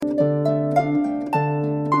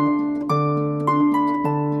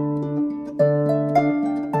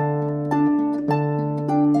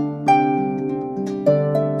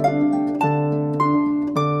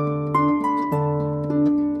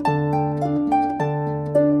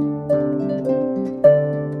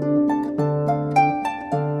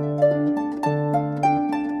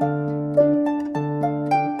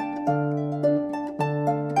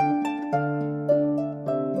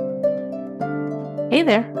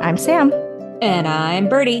I'm Sam, And I'm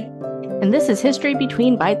Birdie. and this is History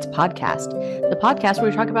Between Bites podcast, the podcast where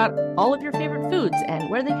we talk about all of your favorite foods and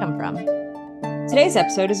where they come from. Today's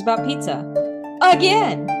episode is about pizza.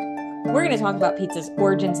 Again! We're going to talk about pizza's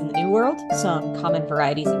origins in the New World, some common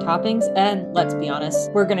varieties and toppings, and let's be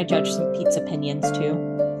honest, we're going to judge some pizza opinions too.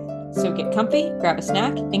 So get comfy, grab a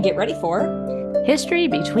snack, and get ready for History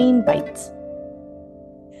Between Bites.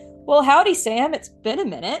 Well, howdy, Sam. It's been a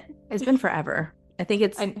minute. It's been forever. I think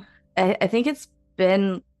it's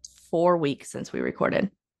been 4 weeks since we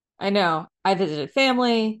recorded. I know. I visited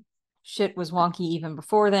family. Shit was wonky even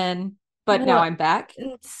before then, but now I'm back.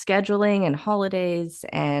 Scheduling and holidays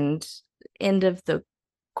and end of the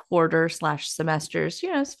quarter/semesters,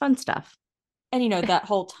 it's fun stuff. And that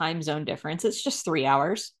whole time zone difference, it's just 3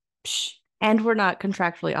 hours. Psh. And we're not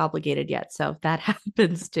contractually obligated yet, so that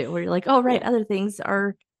happens too. Where you're like, oh, right, other things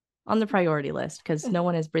are on the priority list because no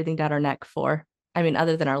one is breathing down our neck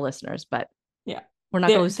other than our listeners, but yeah, we're not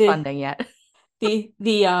going to lose funding yet.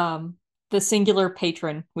 the singular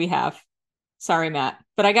patron we have. Sorry, Matt,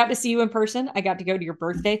 but I got to see you in person. I got to go to your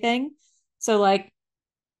birthday thing. So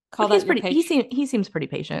call that your patron. He seems pretty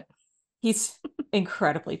patient. He's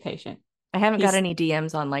incredibly patient. I haven't got any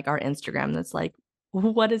DMs on our Instagram that's like,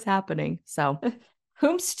 what is happening? So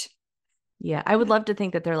whomst. Yeah, I would love to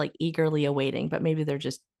think that they're eagerly awaiting, but maybe they're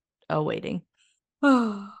just awaiting.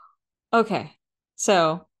 Okay.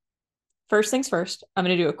 So first things first, I'm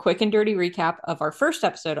going to do a quick and dirty recap of our first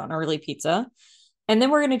episode on early pizza. And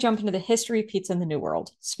then we're going to jump into the history of pizza in the New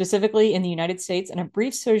World, specifically in the United States, and a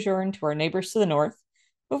brief sojourn to our neighbors to the north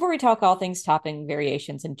before we talk all things topping,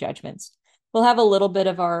 variations, and judgments. We'll have a little bit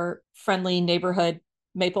of our friendly neighborhood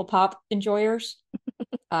maple pop enjoyers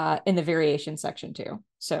in the variation section too.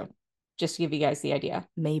 So just to give you guys the idea.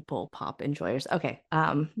 Maple pop enjoyers. Okay.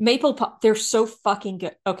 Maple pop, they're so fucking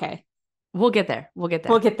good. Okay. We'll get there.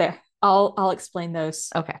 I'll explain those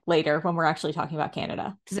okay later when we're actually talking about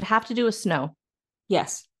Canada. Does it have to do with snow?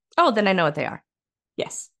 Yes. Oh, then I know what they are.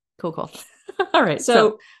 Yes. Cool. All right.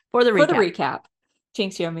 So for the recap.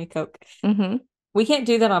 Jinx, you owe me Coke. Mm-hmm. We can't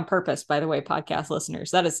do that on purpose, by the way, podcast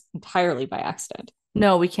listeners. That is entirely by accident.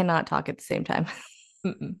 No, we cannot talk at the same time.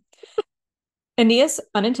 Aeneas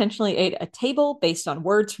unintentionally ate a table based on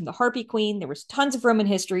words from the Harpy Queen. There was tons of Roman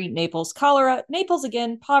history, Naples, cholera, Naples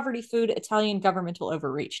again, poverty, food, Italian governmental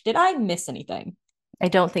overreach. Did I miss anything? I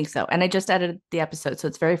don't think so. And I just edited the episode, so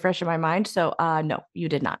it's very fresh in my mind. So no, you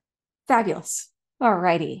did not. Fabulous.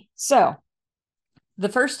 Alrighty. So the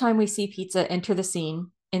first time we see pizza enter the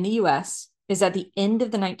scene in the US is at the end of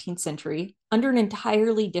the 19th century under an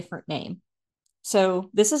entirely different name. So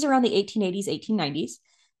this is around the 1880s, 1890s.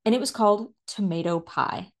 And it was called tomato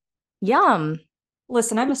pie. Yum.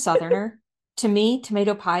 Listen, I'm a Southerner. To me,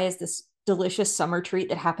 tomato pie is this delicious summer treat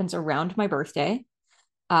that happens around my birthday,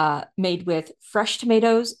 made with fresh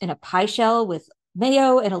tomatoes in a pie shell with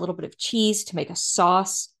mayo and a little bit of cheese to make a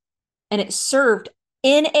sauce. And it's served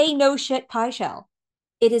in a no shit pie shell.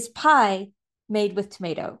 It is pie made with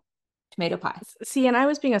tomato pie. See, and I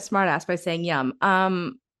was being a smartass by saying yum.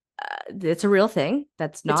 It's a real thing.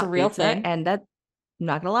 That's not it's a real thing. And that, I'm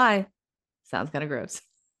not gonna lie, sounds kind of gross.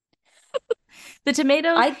 The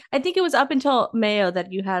tomatoes, I think it was up until mayo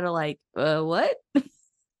that you had a what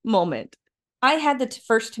moment. I had the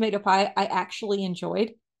first tomato pie I actually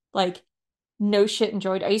enjoyed, no shit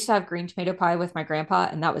enjoyed. I used to have green tomato pie with my grandpa,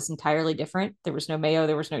 and that was entirely different. There was no mayo,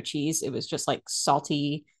 there was no cheese. It was just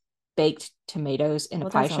salty baked tomatoes in a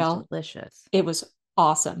pie shell. Delicious. It was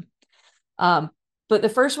awesome. But the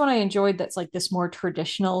first one I enjoyed that's this more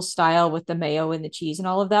traditional style with the mayo and the cheese and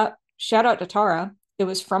all of that. Shout out to Tara. It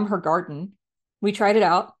was from her garden. We tried it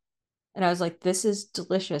out and I was like, this is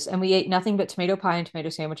delicious. And we ate nothing but tomato pie and tomato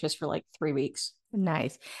sandwiches for 3 weeks.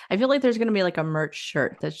 Nice. I feel like there's going to be a merch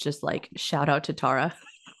shirt that's just shout out to Tara.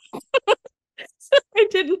 I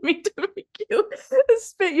didn't mean to make you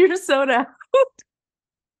spit your soda out.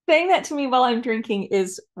 Saying that to me while I'm drinking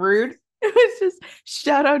is rude. It was just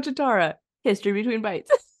shout out to Tara. History between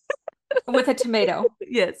bites. With a tomato.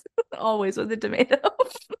 Yes, always with a tomato.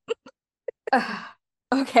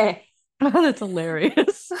 Okay. Oh, that's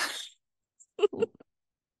hilarious.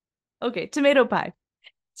 Okay, tomato pie.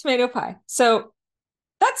 Tomato pie. So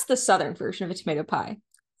that's the southern version of a tomato pie.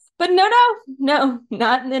 But no,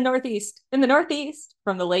 not in the Northeast. In the Northeast,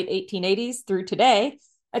 from the late 1880s through today,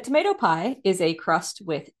 a tomato pie is a crust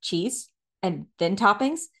with cheese and then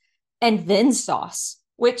toppings and then sauce,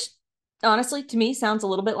 which honestly, to me, sounds a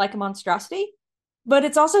little bit like a monstrosity, but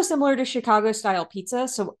it's also similar to Chicago-style pizza,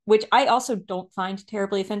 which I also don't find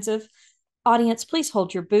terribly offensive. Audience, please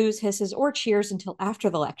hold your boos, hisses, or cheers until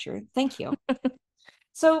after the lecture. Thank you.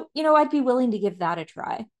 So, I'd be willing to give that a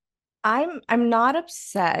try. I'm not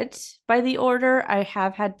upset by the order. I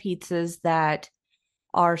have had pizzas that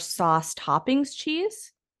are sauce toppings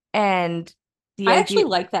cheese, and the I actually idea,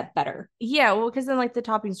 like that better. yeah, well, because then like the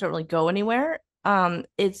toppings don't really go anywhere.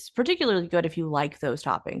 It's particularly good if you like those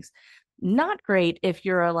toppings. Not great if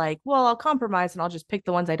you're like, well, I'll compromise and I'll just pick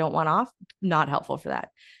the ones I don't want off. Not helpful for that.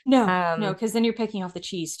 No, Um, because then you're picking off the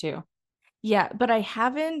cheese too. yeah, but I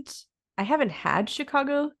haven't had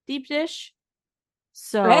Chicago deep dish. I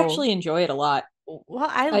So, actually enjoy it a lot. well,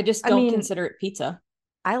 I just I don't mean, consider it pizza.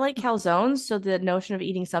 I like calzones, so the notion of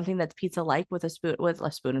eating something that's pizza-like with a spoon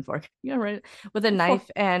and fork, yeah, right, with a For knife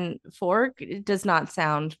and fork, it does not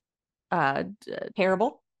sound d-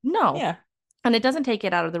 terrible. no, Yeah. and it doesn't take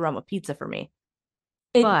it out of the realm of pizza for me,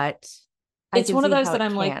 It but I it's can one of see those how that it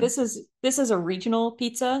I'm like, can. this is a regional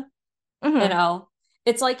pizza. And Hmm.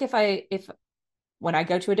 it's like if when I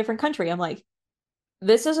go to a different country, I'm like,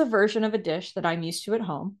 this is a version of a dish that I'm used to at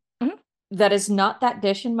home. Hmm. That is not that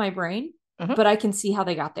dish in my brain, Hmm. but I can see how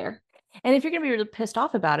they got there. And if you're gonna be really pissed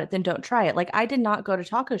off about it, then don't try it. Like I did not go to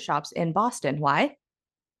taco shops in Boston. Why?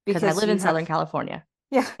 Because I Because live you in have Southern California,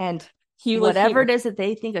 yeah, and you live whatever it here. is that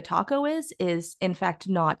they think a taco is in fact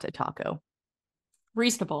not a taco.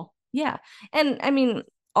 Reasonable. Yeah. And I mean,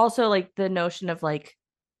 also like the notion of like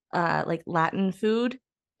Latin food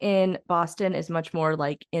in Boston is much more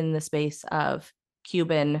like in the space of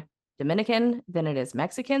Cuban Dominican than it is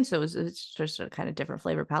Mexican. So it's just a kind of different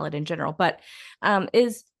flavor palette in general. But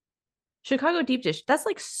is Chicago deep dish, that's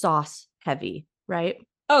like sauce heavy, right?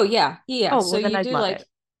 Oh yeah. Yeah. Oh, So well then you I'd do love it.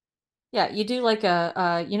 like you do like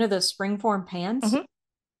a the springform pans. Hmm.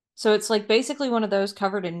 So it's like basically one of those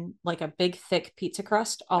covered in like a big thick pizza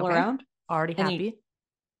crust all Okay. around. Already And then you happy.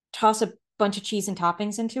 toss a bunch of cheese and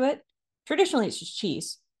toppings into it. Traditionally it's just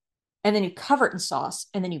cheese. And then you cover it in sauce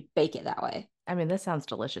and then you bake it that way. I mean, this sounds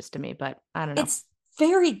delicious to me, but I don't know. It's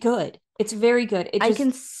very good. It's very good. It I just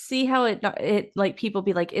can see how it like people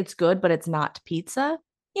be like it's good, but it's not pizza.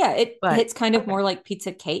 yeah, it But hits kind of okay. more like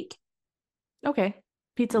pizza cake. Okay.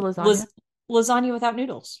 Pizza lasagna. Las- Lasagna without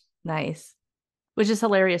noodles. Nice. Which is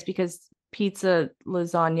hilarious because pizza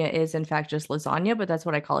lasagna is in fact just lasagna, but that's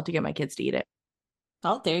what I call it to get my kids to eat it.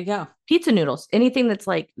 Oh, there you go. Pizza noodles, anything that's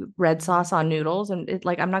like red sauce on noodles, and it,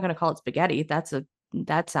 like I'm not going to call it spaghetti. That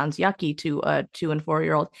sounds yucky to a 2 and 4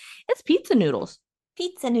 year old. It's pizza noodles.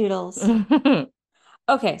 Pizza noodles.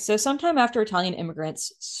 Okay, so sometime after Italian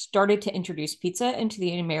immigrants started to introduce pizza into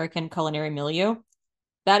the American culinary milieu,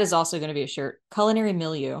 that is also going to be a shirt, culinary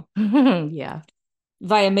milieu, Yeah.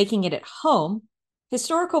 via making it at home.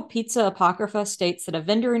 Historical Pizza Apocrypha states that a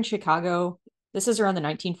vendor in Chicago, this is around the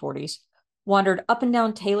 1940s, wandered up and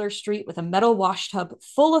down Taylor Street with a metal wash tub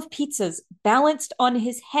full of pizzas balanced on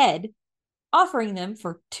his head, offering them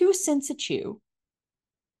for 2 cents a chew.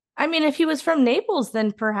 I mean, if he was from Naples,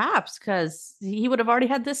 then perhaps because he would have already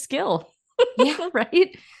had this skill, Yeah, right?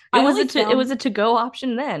 It I was only it found was a to go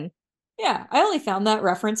option then. Yeah, I only found that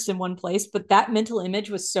referenced in one place, but that mental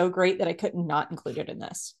image was so great that I couldn't not include it in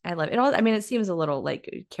this. I love it. All. I mean, it seems a little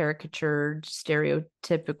like caricatured,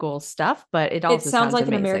 stereotypical stuff, but it It also sounds sounds like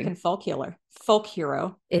an amazing. American folk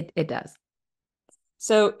hero. It does.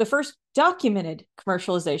 So the first documented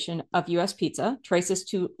commercialization of US pizza traces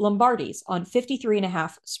to Lombardi's on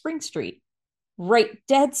 53.5 Spring Street, right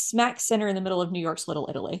dead smack center in the middle of New York's Little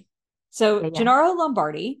Italy. So Yeah, yeah. Gennaro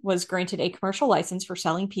Lombardi was granted a commercial license for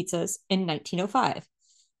selling pizzas in 1905,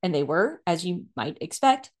 and they were, as you might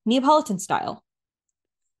expect, Neapolitan style.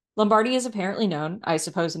 Lombardi is apparently known, I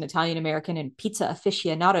suppose, in Italian American and pizza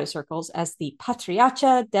aficionado circles as the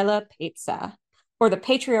Patriarca della Pizza, or the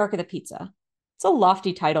Patriarch of the Pizza. It's a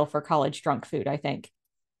lofty title for college drunk food, I think.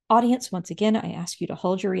 Audience, once again, I ask you to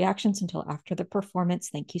hold your reactions until after the performance.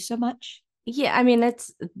 Thank you so much. Yeah, I mean,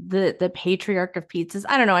 it's the patriarch of pizzas.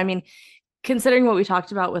 I don't know. I mean, considering what we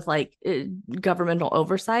talked about with like governmental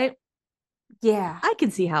oversight, Yeah. I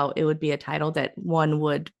could see how it would be a title that one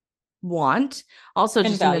would want. Also, And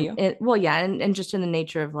just in value. well, yeah, and just in the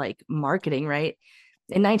nature of like marketing, right?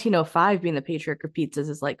 In 1905, being the patriarch of pizzas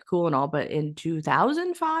is like cool and all, but in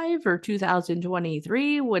 2005 or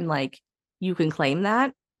 2023, when like you can claim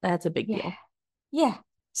that, that's a big Yeah. deal. Yeah.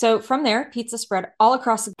 So from there, pizza spread all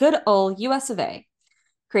across the good old US of A,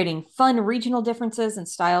 creating fun regional differences and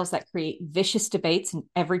styles that create vicious debates in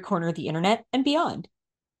every corner of the internet and beyond.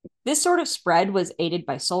 This sort of spread was aided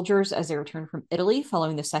by soldiers as they returned from Italy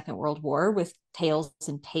following the Second World War with tales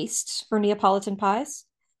and tastes for Neapolitan pies,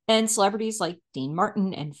 and celebrities like Dean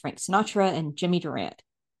Martin and Frank Sinatra and Jimmy Durant.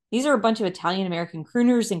 These are a bunch of Italian American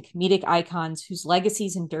crooners and comedic icons whose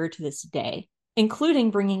legacies endure to this day.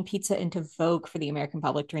 including bringing pizza into vogue for the American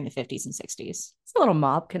public during the 50s and 60s. It's a little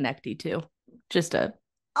mob connecty too. Just a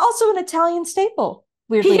Also an Italian staple,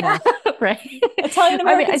 weirdly yeah, enough. right. Italian I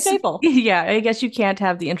mean, American staple. yeah, I guess you can't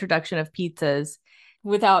have the introduction of pizzas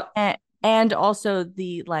Without and also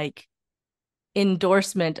the like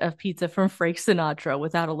endorsement of pizza from Frank Sinatra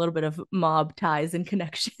without a little bit of mob ties and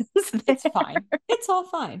connections. it's fine. It's all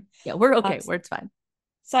fine. Yeah, we're okay. It's fine.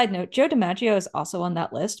 Side note, Joe DiMaggio is also on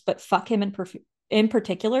that list, but fuck him in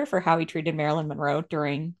particular for how he treated Marilyn Monroe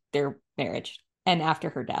during their marriage and after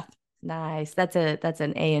her death. Nice. That's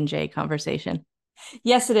an A&J conversation.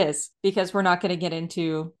 Yes, it is, because we're not going to get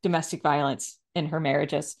into domestic violence in her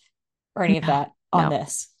marriages or any of that on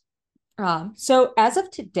this. So as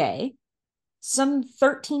of today, some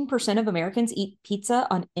 13% of Americans eat pizza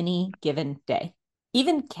on any given day.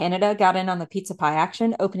 Even Canada got in on the pizza pie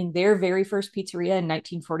action, opening their very first pizzeria in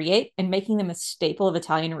 1948 and making them a staple of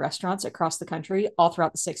Italian restaurants across the country all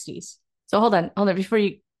throughout the 60s. So hold on before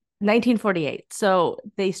you 1948. So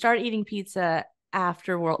they start eating pizza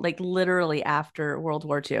after literally after World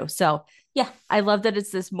War II. So yeah, I love that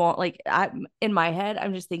it's this more like I'm in my head,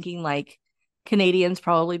 I'm just thinking like Canadians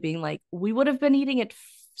probably being like, we would have been eating it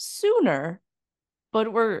sooner,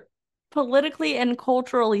 but we're politically and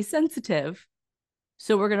culturally sensitive.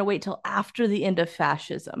 So we're going to wait till after the end of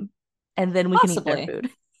fascism and then we possibly can eat their food.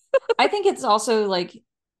 I think it's also like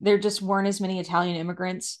there just weren't as many Italian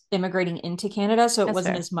immigrants immigrating into Canada, so it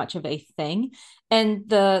wasn't as much of a thing. And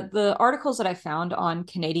the articles that I found on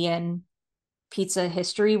Canadian pizza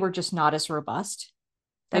history were just not as robust.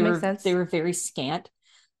 That makes sense. They were very scant.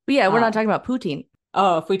 But yeah, we're not talking about poutine.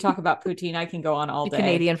 Oh, if we talk about poutine, I can go on all day.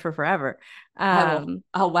 Canadian for forever. I'll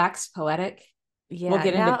wax poetic. Yeah. We'll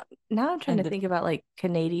get now I'm trying to think about like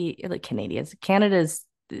Canada's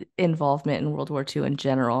involvement in World War II in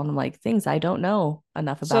general. And I'm like, things I don't know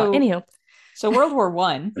enough about. Anywho. So World War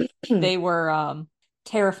I, they were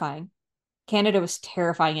terrifying. Canada was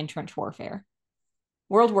terrifying in trench warfare.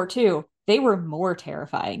 World War II, they were more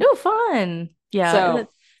terrifying. Oh, fun. Yeah.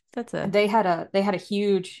 So they had a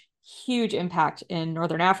huge impact in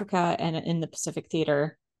Northern Africa and in the Pacific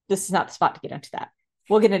Theater. This is not the spot to get into that.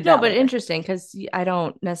 We'll get into that. No, but interesting because I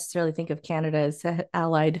don't necessarily think of Canada as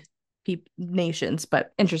allied nations,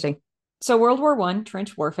 but interesting. So World War I,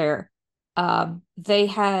 trench warfare, they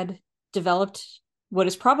had developed what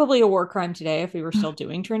is probably a war crime today if we were still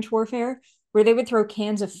doing trench warfare, where they would throw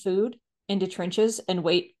cans of food into trenches and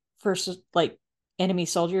wait for like enemy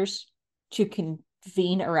soldiers to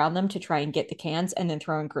convene around them to try and get the cans and then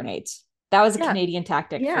throw in grenades. That was a Canadian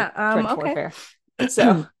tactic for trench warfare.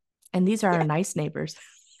 So, and these are our nice neighbors.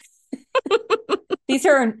 These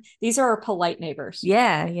are our polite neighbors.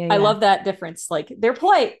 Yeah. I love that difference. Like they're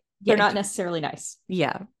polite, they're not necessarily nice.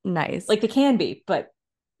 Yeah, nice. Like they can be, but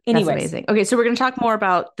anyways. That's amazing. Okay, so we're going to talk more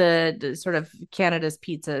about the sort of Canada's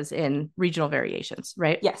pizzas in regional variations,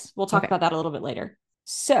 right? Yes, we'll talk about that a little bit later.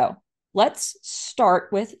 So let's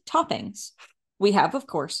start with toppings. We have, of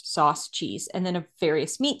course, sauce, cheese, and then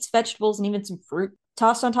various meats, vegetables, and even some fruit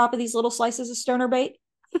tossed on top of these little slices of stoner bait.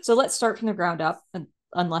 So let's start from the ground up,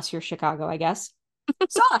 unless you're Chicago, I guess.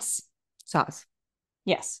 Sauce.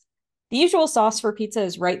 Yes. The usual sauce for pizza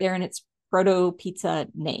is right there in its proto-pizza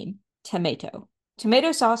name, tomato.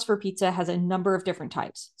 Tomato sauce for pizza has a number of different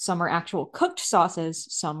types. Some are actual cooked sauces,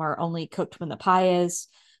 some are only cooked when the pie is,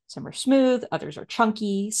 some are smooth, others are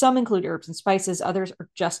chunky, some include herbs and spices, others are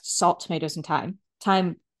just salt, tomatoes, and thyme.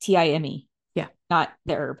 Thyme, T-I-M-E. Yeah. Not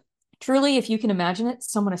the herb. Truly, if you can imagine it,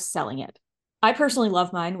 someone is selling it. I personally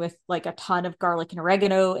love mine with like a ton of garlic and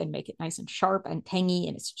oregano and make it nice and sharp and tangy,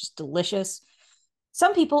 and it's just delicious.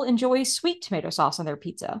 Some people enjoy sweet tomato sauce on their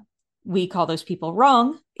pizza. We call those people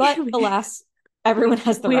wrong, but alas, everyone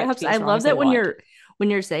has the right to be as wrong. I love that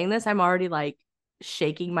when you're saying this, I'm already like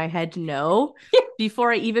shaking my head no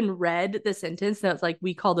before I even read the sentence. That's like,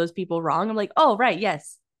 we call those people wrong. I'm like, oh right,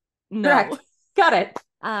 yes, no, correct, got it.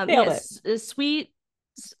 Yes, sweet.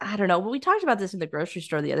 I don't know. We talked about this in the grocery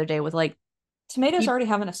store the other day with like tomatoes already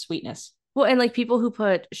having a sweetness. Well, and like people who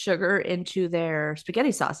put sugar into their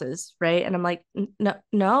spaghetti sauces, right? And I'm like, no,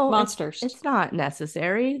 monsters. It's not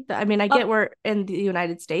necessary. I mean, I get we're in the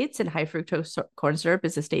United States and high fructose corn syrup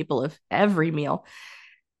is a staple of every meal.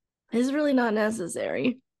 It's really not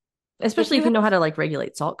necessary, especially if you know how to like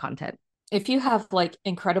regulate salt content. If you have like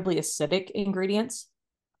incredibly acidic ingredients,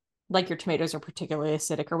 like your tomatoes are particularly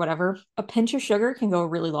acidic or whatever, a pinch of sugar can go a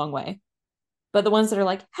really long way. But the ones that are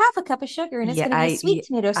like half a cup of sugar and it's going to be sweet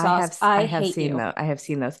tomato sauce, I have seen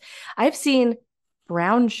those. I've seen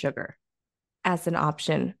brown sugar as an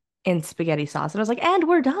option in spaghetti sauce. And I was like, and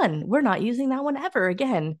we're done. We're not using that one ever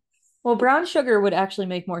again. Well, brown sugar would actually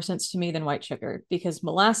make more sense to me than white sugar because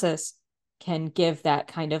molasses can give that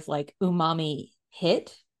kind of like umami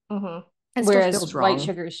hit, Mm-hmm. It still whereas feels white wrong.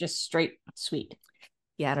 sugar is just straight sweet.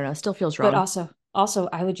 Yeah, I don't know. It still feels But wrong. also,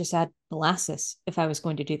 I would just add molasses if I was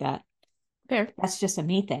going to do that. Fair. That's just a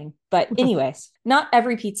me thing. But anyways, not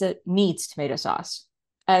every pizza needs tomato sauce.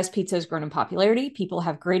 As pizza has grown in popularity, people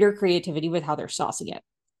have greater creativity with how they're saucing it.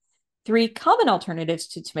 Three common alternatives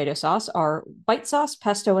to tomato sauce are white sauce,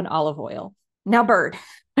 pesto, and olive oil. Now, Bird,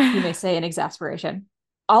 you may say in exasperation,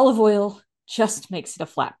 olive oil just makes it a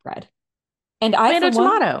flatbread. And I, Tomato, for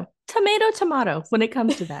one, tomato, tomato, tomato. When it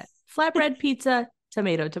comes to that, flatbread pizza,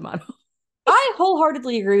 tomato, tomato. I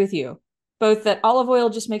wholeheartedly agree with you, both that olive oil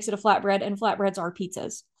just makes it a flatbread and flatbreads are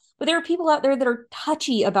pizzas. But there are people out there that are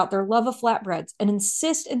touchy about their love of flatbreads and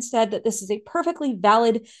insist instead that this is a perfectly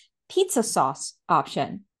valid pizza sauce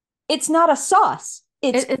option. It's not a sauce,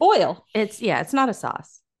 it's It, it oil. it's yeah, it's not a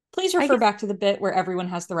sauce. Please I refer guess. back to the bit where everyone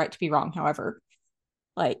has the right to be wrong, however.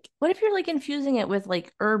 Like, What if you're like infusing it with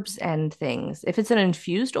like herbs and things? If it's an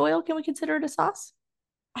infused oil, can we consider it a sauce?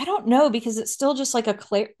 I don't know because it's still just like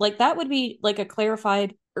like that would be like a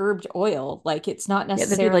clarified herbed oil. Like it's not Yeah, that'd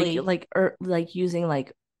be necessarily, like using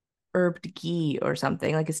like herbed ghee or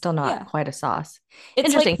something. Like it's still not yeah. quite a sauce.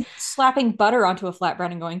 It's like Interesting. slapping butter onto a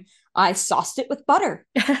flatbread and going, I sauced it with butter.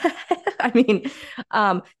 I mean,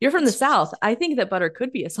 you're from the It's South. I think that butter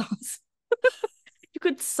could be a sauce. You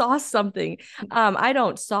could sauce something. I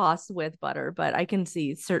don't sauce with butter, but I can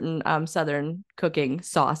see certain Southern cooking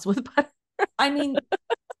sauce with butter. I mean,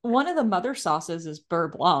 one of the mother sauces is beurre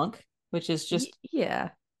blanc, which is just Yeah,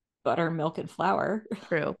 butter, milk, and flour.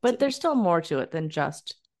 true. But there's still more to it than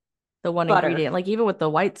just the one Butter. ingredient. Like even with the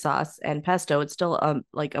white sauce and pesto, it's still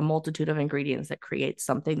like a multitude of ingredients that creates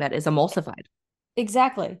something that is emulsified.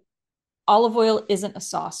 Exactly. Olive oil isn't a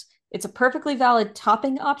sauce. It's a perfectly valid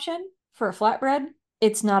topping option for a flatbread.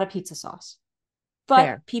 It's not a pizza sauce. But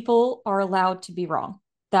Fair. people are allowed to be wrong.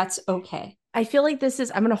 That's okay. I feel like this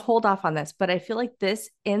is, I'm going to hold off on this, but I feel like this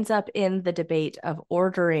ends up in the debate of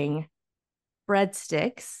ordering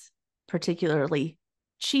breadsticks, particularly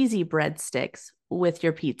cheesy breadsticks with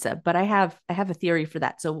your pizza. But I have a theory for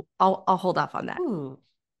that. So I'll hold off on that. Ooh.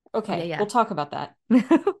 Yeah, Okay, yeah. we'll talk about that.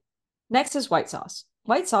 Next is white sauce.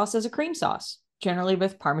 White sauce is a cream sauce, generally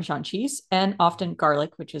with Parmesan cheese and often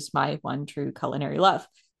garlic, which is my one true culinary love.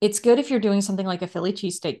 It's good if you're doing something like a Philly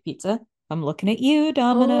cheesesteak pizza. I'm looking at you,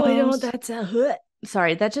 Oh, I know Domino's. that's a hood.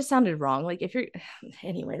 Sorry, that just sounded wrong. Like if you're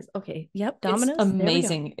anyways, okay. Yep, It's Domino's. There we go.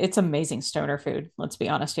 amazing. It's amazing stoner food. Let's be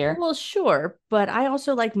honest here. Well, sure, but I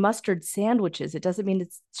also like mustard sandwiches. It doesn't mean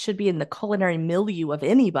it should be in the culinary milieu of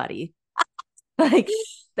anybody. Like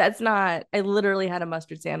that's not. I literally had a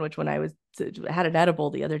mustard sandwich when I was had an edible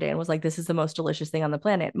the other day and was like, "This is the most delicious thing on the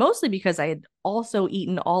planet." Mostly because I had also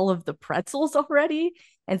eaten all of the pretzels already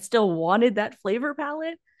and still wanted that flavor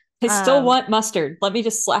palette. I still Um, want mustard. Let me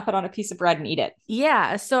just slap it on a piece of bread and eat it.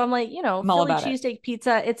 yeah, so I'm like, I'm all Philly about it. cheesesteak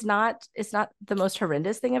pizza. It's not the most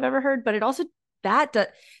horrendous thing I've ever heard, but it also that do,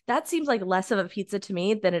 that seems like less of a pizza to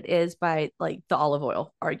me than it is by like the olive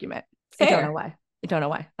oil argument. I don't know Fair. why. I don't know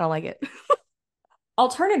why. I don't like it.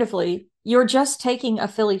 Alternatively, you're just taking a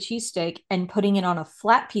Philly cheesesteak and putting it on a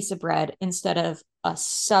flat piece of bread instead of a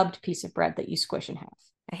subbed piece of bread that you squish in half.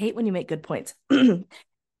 I hate when you make good points. So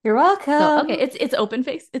You're okay, welcome. it's open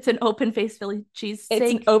face. It's an open face Philly It's an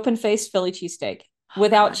cheesesteak. open faced Philly cheesesteak Oh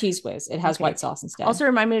without God. cheese whiz. It has Okay. white sauce instead. Also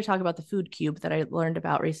remind me to talk about the food cube that I learned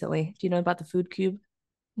about recently. Do you know about the food cube?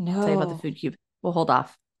 I'll tell you about the No. food cube. We'll hold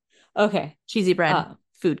off. Okay. Cheesy bread, Uh,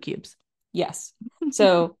 food cubes. yes.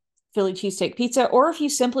 So Philly cheesesteak pizza, or if you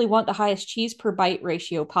simply want the highest cheese per bite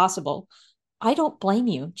ratio possible, I don't blame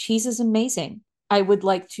you. Cheese is amazing. I would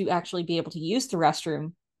like to actually be able to use the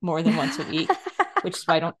restroom more than once a week, which is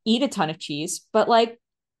why I don't eat a ton of cheese, but like,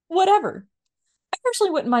 whatever. I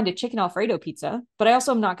personally wouldn't mind a chicken Alfredo pizza, but I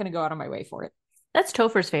also am not going to go out on my way for it. That's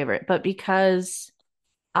Topher's favorite, but because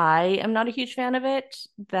I am not a huge fan of it,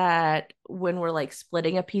 that when we're like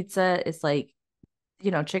splitting a pizza, it's like,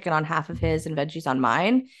 chicken on half of his and veggies on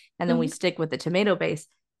mine. And then we Mhm. stick with the tomato base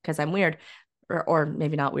because I'm weird. Or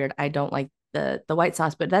maybe not weird. I don't like the white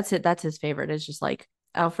sauce, but that's it. That's his favorite. It's just like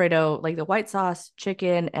Alfredo, like the white sauce,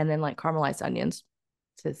 chicken, and then like caramelized onions.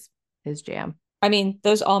 It's his jam. I mean,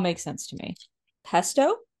 those all make sense to me.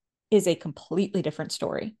 Pesto is a completely different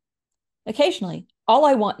story. Occasionally, all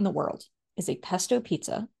I want in the world is a pesto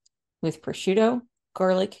pizza with prosciutto,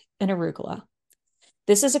 garlic, and arugula.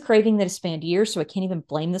 This is a craving that has spanned years, so I can't even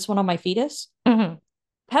blame this one on my fetus. Mhm.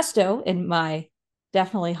 Pesto, in my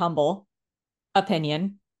definitely humble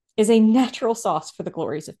opinion, is a natural sauce for the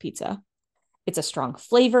glories of pizza. It's a strong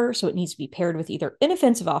flavor, so it needs to be paired with either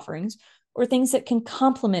inoffensive offerings or things that can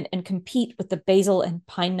complement and compete with the basil and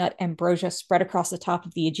pine nut ambrosia spread across the top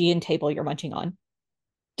of the Aegean table you're munching on.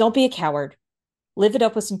 Don't be a coward. Live it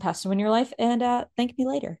up with some pesto in your life and thank me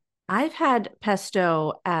later. I've had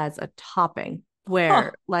pesto as a topping Huh.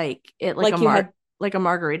 where like it Like you had, like a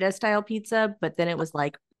margarita style pizza, but then it was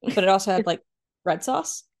like but it also had like red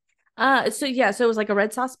sauce. so yeah, so it was like a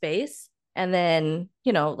red sauce base and then,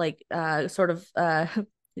 you know, like sort of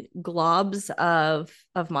globs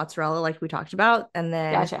of mozzarella like we talked about and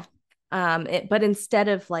then Gotcha. but instead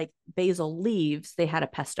of like basil leaves, they had a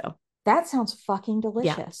pesto. That sounds fucking Yeah.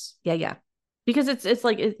 delicious. Yeah, yeah. Because it's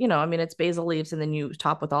like you know, I mean it's basil leaves and then you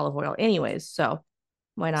top with olive oil anyways, so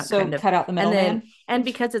why not So kind of cut out the and then middleman. and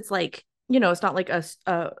because it's like, you know, it's not like a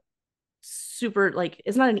super like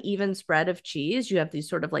it's not an even spread of cheese. You have these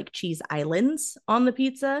sort of like cheese islands on the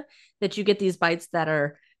pizza that you get these bites that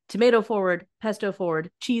are tomato forward, pesto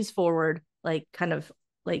forward, cheese forward, like kind of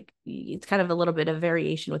like it's kind of a little bit of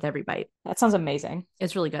variation with every bite. That sounds amazing.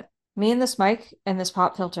 It's really good. Me and this mic and this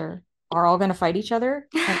pop filter are all going to fight each other,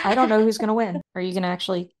 and I don't know who's going to win. Are you going to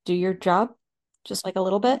actually do your job just like a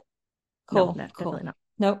little bit? No, Cool, no, cool. definitely not.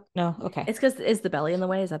 Nope, no, okay. It's because is the belly in the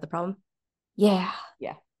way? Is that the problem? Yeah,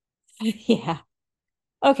 Yeah. yeah.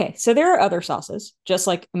 Okay, so there are other sauces, just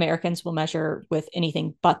like Americans will measure with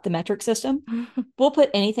anything but the metric system. We'll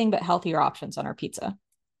put anything but healthier options on our pizza.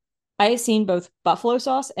 I have seen both buffalo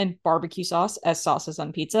sauce and barbecue sauce as sauces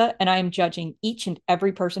on pizza, and I am judging each and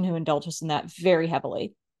every person who indulges in that very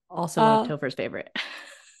heavily. Also one of Uh, Topher's favorite.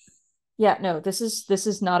 yeah, no, this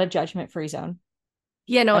is not a judgment-free zone.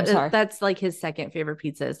 Yeah, no, I'm sorry. that's like his second favorite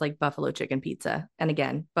pizza is like buffalo chicken pizza. And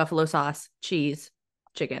again, buffalo sauce, cheese,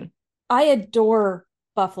 chicken. I adore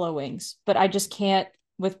buffalo wings, but I just can't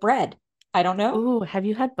with bread. I don't know. Ooh, have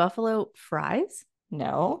you had buffalo fries?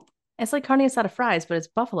 No. It's like carne asada fries, but it's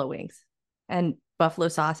buffalo wings and buffalo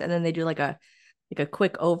sauce. And then they do like a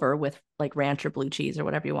quick over with like ranch or blue cheese or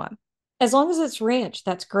whatever you want. As long as it's ranch,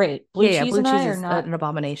 that's great. Blue Yeah, yeah, cheese blue and cheese I are is not. an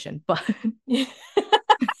abomination. But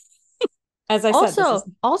As I said, this is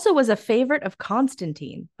also was a favorite of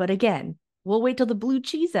Constantine. But again, we'll wait till the blue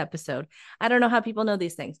cheese episode. I don't know how people know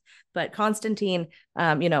these things, but Constantine,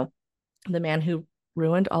 you know, the man who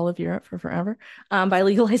ruined all of Europe for forever by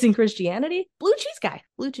legalizing Christianity. Blue cheese guy.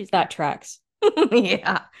 that tracks.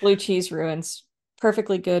 Yeah, Blue cheese ruins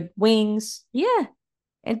perfectly good wings. yeah,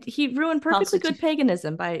 and he ruined perfectly good Constitute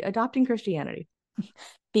paganism by adopting Christianity.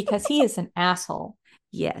 because he is an asshole.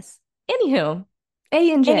 Yes. Anywho,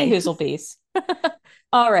 A and Any J. Hoozlebees.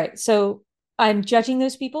 All right. So I'm judging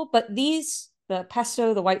those people, but these, the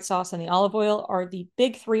pesto, the white sauce, and the olive oil are the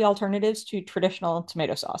big three alternatives to traditional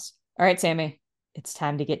tomato sauce. All right, Sammy, it's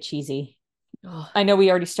time to get cheesy. Oh, I know we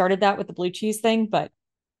already started that with the blue cheese thing, but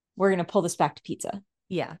we're going to pull this back to pizza.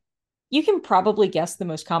 yeah. You can probably guess the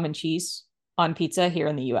most common cheese on pizza here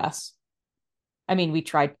in the US. I mean, we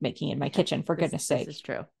tried making it in my kitchen, for goodness This sake. is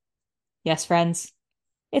true. Yes, friends,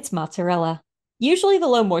 it's mozzarella. Usually the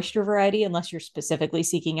low moisture variety, unless you're specifically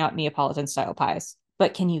seeking out Neapolitan style pies.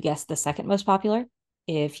 But can you guess the second most popular?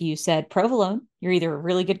 If you said provolone, you're either a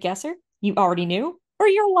really good guesser, you already knew, or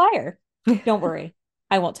you're a liar. Don't worry,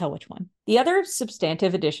 I won't tell which one. The other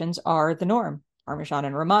substantive additions are the norm, Parmesan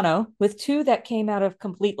and Romano, with two that came out of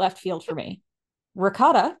complete left field for me.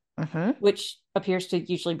 Ricotta, Uh-huh. which appears to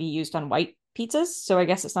usually be used on white pizzas, so I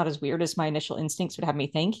guess it's not as weird as my initial instincts would have me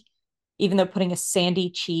think, even though putting a sandy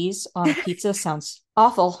cheese on a pizza sounds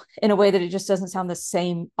awful in a way that it just doesn't sound the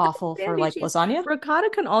same awful for Sandy like cheese. lasagna. Ricotta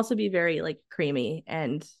can also be very like creamy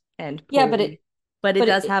and Yeah, pulpy, but it but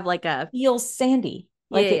does it have like a feels sandy.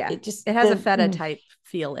 yeah, Like yeah, yeah. it just It has a feta type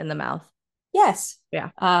feel in the mouth. yes. Yeah.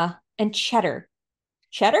 And cheddar.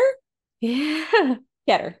 Cheddar? Yeah.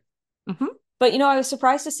 Cheddar. Hmm. But I was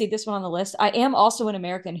surprised to see this one on the list. I am also an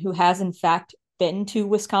American who has in fact been to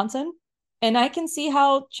Wisconsin, and I can see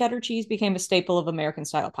how cheddar cheese became a staple of American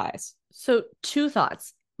style pies. So two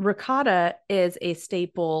thoughts. Ricotta is a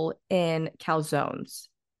staple in calzones.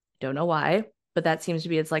 Don't know why, but that seems to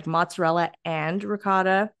be it's like mozzarella and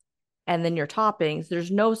ricotta. And then your toppings,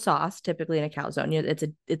 there's no sauce typically in a calzone.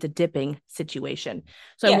 It's a dipping situation.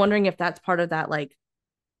 So I'm Yeah, wondering if that's part of that like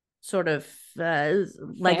sort of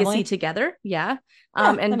legacy family. together. Yeah.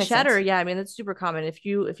 Yeah, that And makes cheddar, sense. yeah, I mean that's super common. If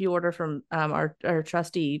you order from our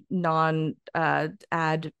trusty non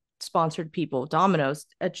ad sponsored people, Domino's,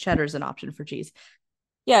 a cheddar's an option for cheese.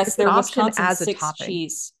 Yes, It's an their option Wisconsin as a six topping.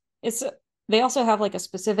 cheese. It's they also have like a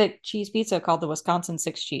specific cheese pizza called the Wisconsin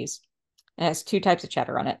six cheese. It has two types of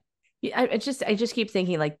cheddar on it. Yeah, I just keep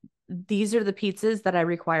thinking like these are the pizzas that I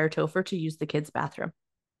require Topher to use the kids' bathroom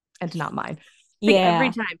and not mine. Like every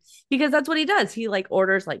Yeah. time, because that's what he does. He like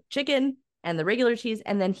orders like chicken and the regular cheese,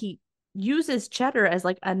 and then he uses cheddar as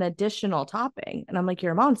like an additional topping. And I'm like,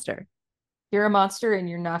 you're a monster. You're a monster and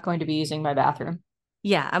you're not going to be using my bathroom.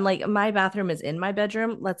 Yeah, I'm like, my bathroom is in my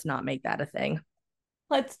bedroom. Let's not make that a thing.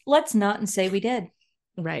 Let's not and say we did.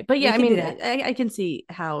 Right. But We yeah, I can do mean, that. I can see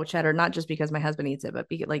how cheddar, not just because my husband eats it, but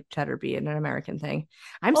like cheddar being an American thing.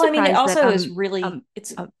 I'm Well, I mean, it surprised that also is really,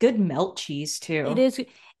 it's um good melt cheese it too. is,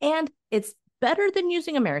 and it's better than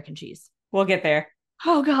using American cheese. We'll get there.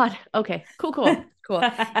 Oh God. Okay. Cool. Cool. Cool.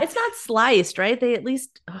 It's not sliced, right? They at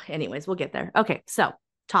least. Oh, anyways, we'll get there. Okay. So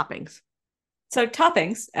toppings. So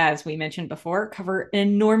toppings, as we mentioned before, cover an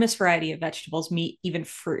enormous variety of vegetables, meat, even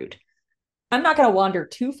fruit. I'm not going to wander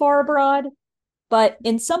too far abroad, but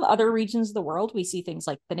in some other regions of the world, we see things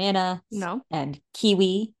like banana No, and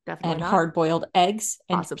kiwi definitely and not. hard-boiled eggs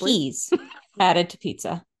and Possibly. peas added to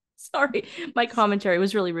pizza. Sorry, my commentary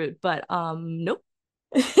was really rude, but nope.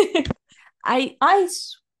 I I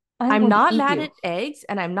I'm I'm going to not eat mad you. at eggs,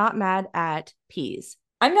 and I'm not mad at peas.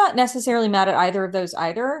 I'm not necessarily mad at either of those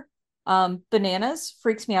either. Bananas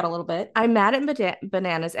freaks me out a little bit. I'm mad at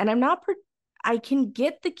bananas, and I'm not. I can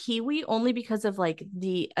get the kiwi only because of like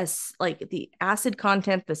like the acid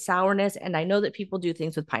content, the sourness, and I know that people do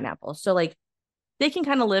things with pineapple, so like they can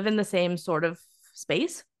kind of live in the same sort of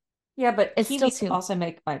space. Yeah, but It still kiwis seems also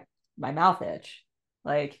make my mouth itch.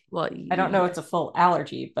 Like, well, I don't know it's a full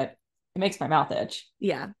allergy, but it makes my mouth itch.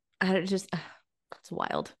 yeah. I just it's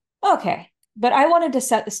wild. Okay, but I wanted to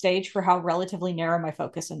set the stage for how relatively narrow my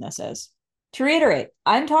focus in this is. To reiterate,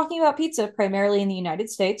 I'm talking about pizza primarily in the United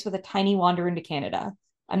States with a tiny wander into Canada.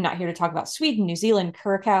 I'm not here to talk about Sweden, New Zealand,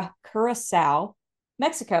 Curacao,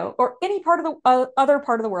 Mexico, or any part of the other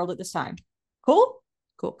part of the world at this time. Cool?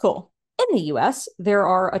 Cool. Cool. In the US, there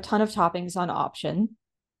are a ton of toppings on option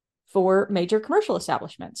for major commercial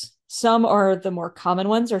establishments. Some are the more common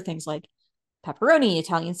ones, are things like pepperoni,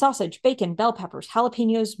 Italian sausage, bacon, bell peppers,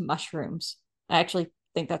 jalapenos, mushrooms. I actually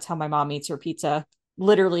think that's how my mom eats her pizza,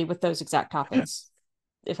 literally with those exact toppings,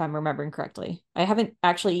 if I'm remembering correctly. I haven't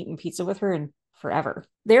actually eaten pizza with her in forever.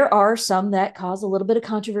 There are some that cause a little bit of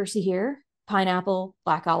controversy here. Pineapple,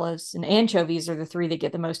 black olives, and anchovies are the three that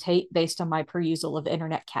get the most hate based on my perusal of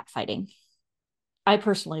internet catfighting. I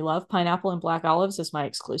personally love pineapple and black olives as my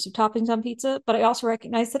exclusive toppings on pizza, but I also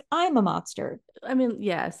recognize that I'm a monster. I mean,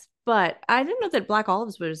 yes, but I didn't know that black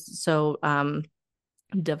olives was so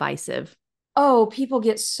divisive. Oh, people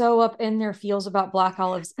get so up in their feels about black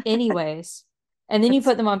olives, anyways. And then you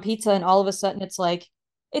That's put them on pizza, and all of a sudden it's like,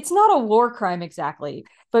 it's not a war crime exactly,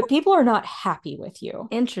 but people are not happy with you.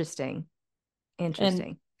 interesting. And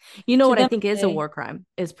Interesting. You know to what I them, think is a they, war crime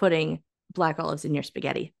is putting black olives in your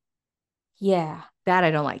spaghetti. yeah, That I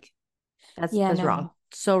don't like. yeah, That's wrong. no,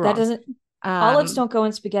 So that wrong. doesn't, olives Um, don't go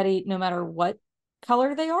in spaghetti no matter what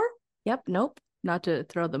color they are. yep, nope. Not to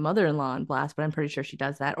throw the mother-in-law on blast, but I'm pretty sure she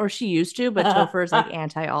does that. Or she used to, but Topher is like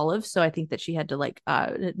anti-olive. So I think that she had to like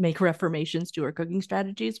make reformations to her cooking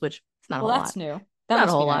strategies, which it's not a Well, whole that's lot. new. It's That not a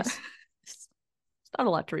must be whole lot. nice. It's not a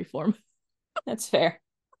lot to reform. That's fair.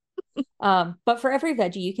 But for every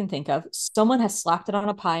veggie you can think of, someone has slapped it on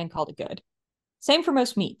a pie and called it good. Same for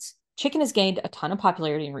most meats. Chicken has gained a ton of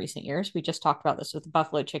popularity in recent years. We just talked about this with the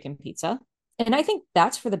buffalo chicken pizza. And I think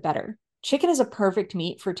that's for the better. Chicken is a perfect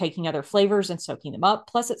meat for taking other flavors and soaking them up.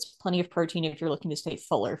 Plus, it's plenty of protein if you're looking to stay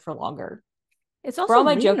fuller for longer. It's For also all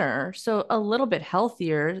my joke, leaner, so a little bit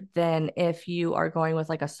healthier than if you are going with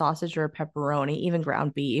like a sausage or a pepperoni, even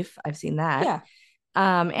ground beef. I've seen that. yeah,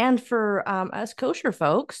 And for us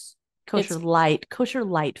it's kosher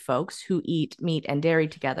light folks who eat meat and dairy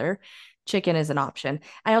together, chicken is an option.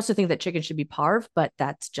 I also think that chicken should be parve, but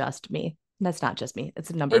that's just me. That's not just me. It's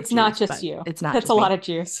a number of it's not Jews, just but you. it's not That's a just lot me. of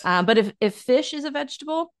juice. But if fish is a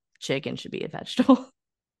vegetable, chicken should be a vegetable.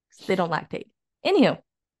 They don't lactate. Anywho,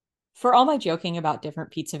 For all my joking about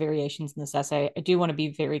different pizza variations in this essay, I do want to be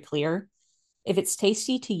very clear. If it's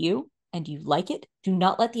tasty to you and you like it, do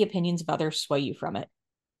not let the opinions of others sway you from it.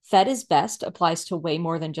 Fed is best applies to way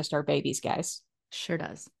more than just our babies, guys. sure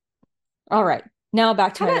does. All right. Now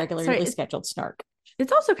back to Kind my of sorry. regularly scheduled snark.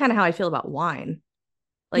 It's also kind of how I feel about wine.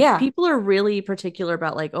 Like Yeah. people are really particular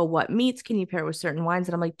about like, oh, what meats can you pair with certain wines?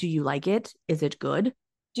 And I'm like, do you like it? Is it good?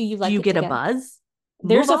 Do you Do like you it get a together? buzz? Move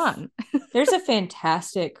There's a on. there's a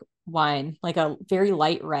fantastic wine, like a very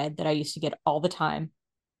light red that I used to get all the time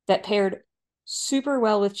that paired super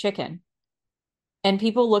well with chicken. And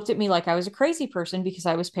people looked at me like I was a crazy person because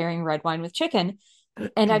I was pairing red wine with chicken.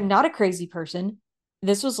 And I'm not a crazy person.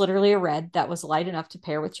 This was literally a red that was light enough to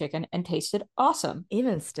pair with chicken and tasted awesome.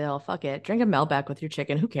 Even still, fuck it. Drink a Melbeck with your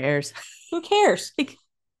chicken. Who cares? Who cares? Like,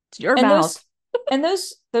 it's your And mouth. And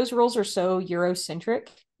those rules are so Eurocentric.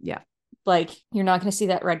 Yeah. Like you're not going to see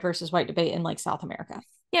that red versus white debate in like South America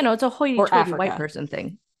You know, it's a or hoity-toity white Africa. person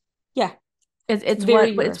thing. Yeah, It's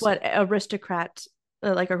very what Eurocentric.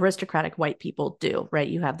 like aristocratic white people do, right?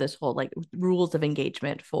 You have this whole like rules of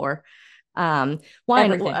engagement for wine.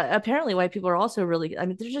 Everything. Apparently white people are also really, I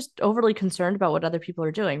mean, they're just overly concerned about what other people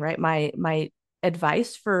are doing, right? My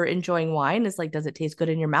advice for enjoying wine is like, does it taste good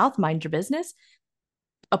in your mouth? Mind your business.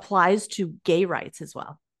 Applies to gay rights as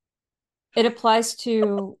well. It applies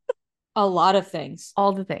to a lot of things.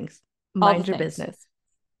 All the things. All the Mind your things. business.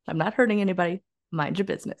 I'm not hurting anybody. Mind your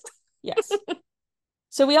business. Yes.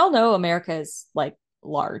 So we all know America is like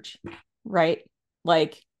large, right?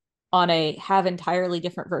 Like on a have entirely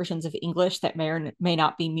different versions of English that may or may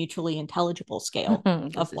not be mutually intelligible scale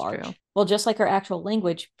This of is true. large. Well, just like our actual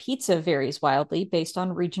language, pizza varies wildly based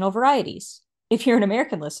on regional varieties. If you're an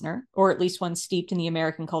American listener, or at least one steeped in the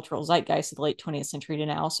American cultural zeitgeist of the late 20th century to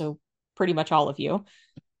now, so pretty much all of you,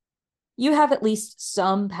 you have at least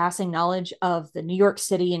some passing knowledge of the New York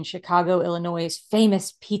City and Chicago, Illinois'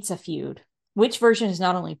 famous pizza feud. Which version is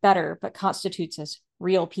not only better, but constitutes as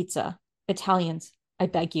real pizza? Italians, I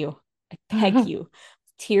beg you, I beg you,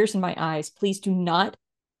 tears in my eyes, please do not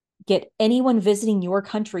get anyone visiting your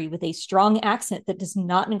country with a strong accent that does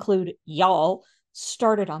not include y'all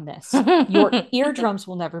started on this. Your eardrums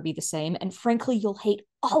will never be the same. And frankly, you'll hate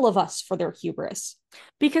all of us for their hubris.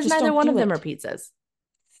 Because Just neither don't one do of them are it. pizzas.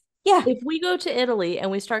 Yeah, If we go to Italy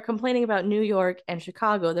and we start complaining about New York and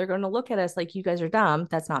Chicago, they're going to look at us like you guys are dumb.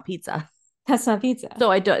 That's not pizza. that's not pizza.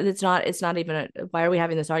 So I don't. It's not even. Why are we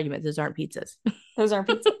having this argument? Those aren't pizzas. Those aren't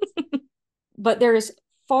pizzas. But there is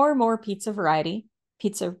far more pizza variety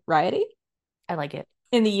I like it.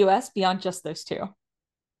 in the US beyond just those two.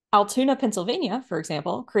 Altoona, Pennsylvania, for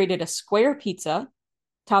example, created a square pizza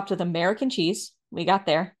topped with American cheese. We got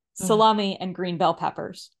there, salami, and green bell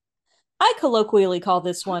peppers. I colloquially call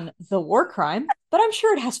this one the war crime, but I'm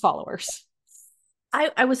sure it has followers.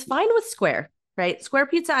 I was fine with square, right? Square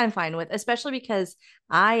pizza, I'm fine with, especially because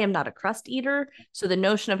I am not a crust eater. So the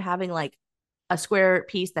notion of having like a square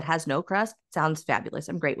piece that has no crust sounds fabulous.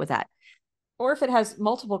 I'm great with that. Or if it has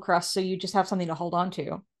multiple crusts, so you just have something to hold on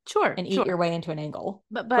to Sure, and eat sure. your way into an angle.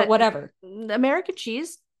 But But whatever. American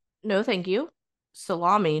cheese, no thank you.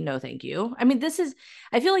 Salami, no thank you. I mean,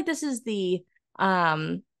 I feel like this is the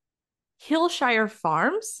um Hillshire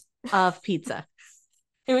Farms of pizza.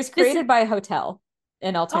 It was This is created by a hotel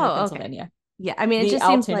in Altoona, Oh, okay. Pennsylvania. Yeah, I mean, it The just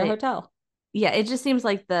seems Altoona like Hotel. yeah, it just seems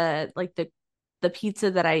like the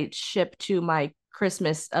pizza that I ship to my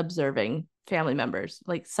Christmas observing family members,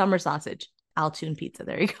 like summer sausage, Altoon pizza.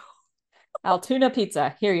 There you go. Altoona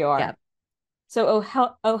Pizza. Here you Yeah. are. So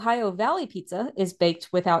Ohio Valley Pizza is baked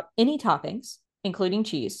without any toppings, including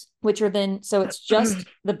cheese, which are then so it's just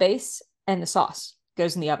the base and the sauce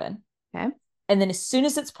goes in the oven. Okay. And then as soon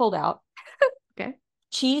as it's pulled out, Okay.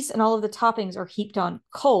 cheese and all of the toppings are heaped on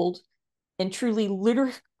cold in truly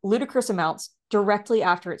ludicrous amounts directly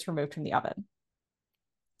after it's removed from the oven.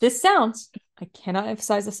 This sounds, I cannot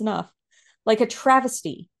emphasize this enough, like a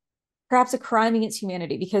travesty, perhaps a crime against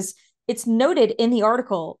humanity, because it's noted in the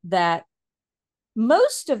article that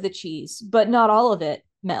most of the cheese, but not all of it,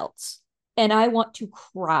 melts. And I want to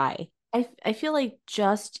cry. I feel like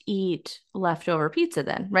just eat leftover pizza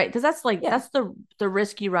then, right? Because Yeah. that's the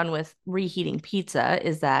risk you run with reheating pizza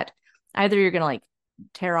is that either you're gonna like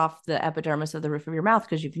tear off the epidermis of the roof of your mouth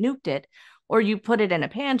because you've nuked it, or you put it in a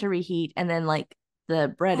pan to reheat and then like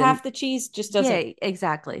the bread and Half the cheese just yeah, doesn't.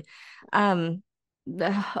 exactly.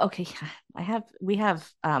 Okay, we have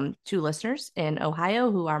two listeners in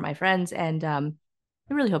Ohio who are my friends, and I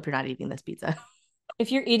really hope you're not eating this pizza.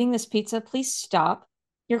 If you're eating this pizza, please stop.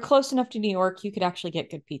 You're close enough to New York, you could actually get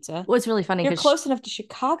good pizza. Well, it's really funny You're because close enough to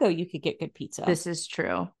Chicago, you could get good pizza. this is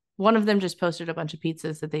true. One of them just posted a bunch of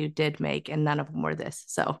pizzas that they did make, and none of them were this.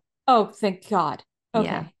 So, Oh, thank God. Okay.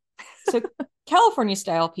 yeah. So California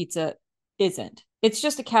style pizza isn't. It's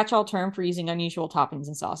just a catch-all term for using unusual toppings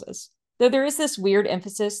and sauces. Though there is this weird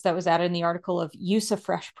emphasis that was added in the article of use of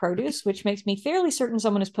fresh produce, which makes me fairly certain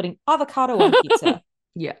someone is putting avocado on pizza.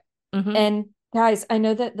 Yeah. Mm-hmm. And guys, I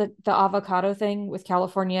know that the avocado thing with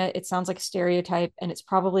California, it sounds like a stereotype and it's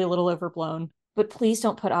probably a little overblown, but please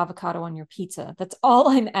don't put avocado on your pizza. That's all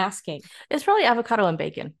I'm asking. It's probably avocado and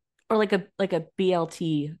bacon, or like a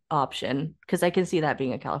BLT option, because I can see that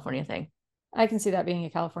being a California thing. I can see that being a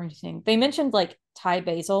California thing. They mentioned like Thai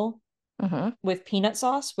basil Mm-hmm. with peanut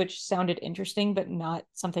sauce, which sounded interesting, but not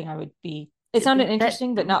something I would be. It sounded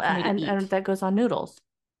interesting, but not for me to eat. And that goes on noodles.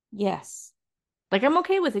 Yes. Like I'm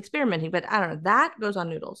okay with experimenting, but I don't know. That goes on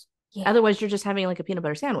noodles. Yeah. Otherwise, you're just having like a peanut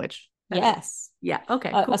butter sandwich. Yes. Yeah. Okay.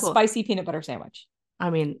 A Cool. Cool. spicy peanut butter sandwich. I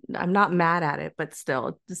mean, I'm not mad at it, but still,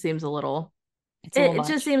 it just seems a little. It's a It, little it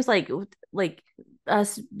just much. seems like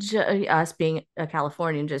us being a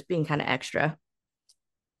Californian just being kind of extra.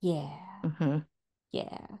 Yeah. Hmm.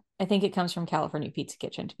 Yeah. I think it comes from California Pizza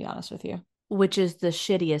Kitchen, to be honest with you. Which is the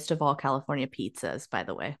shittiest of all California pizzas, by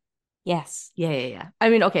the way. Yes. Yeah, yeah, yeah. I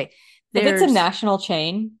mean, okay, If it's a there's national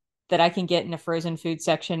chain that I can get in a frozen food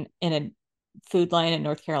section in a food line in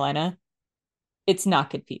North Carolina, it's not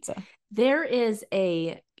good pizza. there is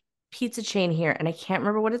a pizza chain here, and I can't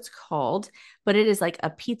remember what it's called, but it is like a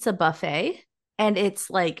pizza buffet, and it's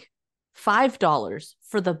like $5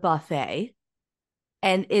 for the buffet.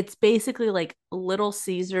 And it's basically like Little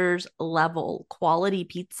Caesars level quality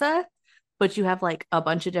pizza, but you have like a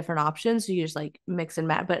bunch of different options. So you just like mix and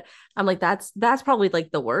match. But I'm like, that's probably like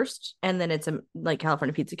the worst. And then it's like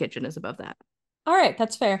California Pizza Kitchen is above that. All right,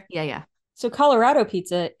 that's fair. Yeah, yeah. So Colorado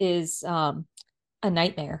pizza is a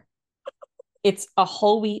nightmare. It's a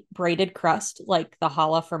whole wheat braided crust like the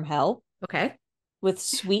challah from hell Okay. with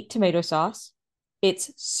sweet tomato sauce.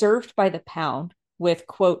 It's served by the pound with,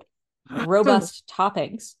 quote, robust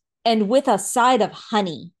toppings and with a side of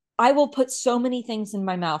honey. I will put so many things in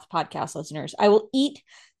my mouth, podcast listeners. I will eat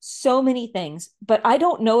so many things, but I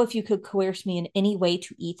don't know if you could coerce me in any way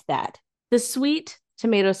to eat that. The sweet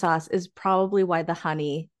tomato sauce is probably why the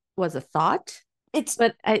honey was a thought. It's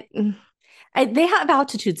But they have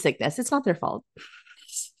altitude sickness. It's not their fault.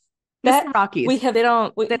 It's that the Rockies. we have They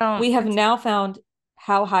don't we have now found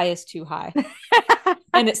how high is too high.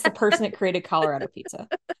 And it's the person that created Colorado pizza.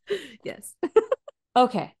 Yes.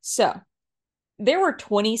 Okay, so there were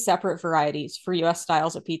 20 separate varieties for US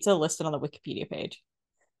styles of pizza listed on the Wikipedia page.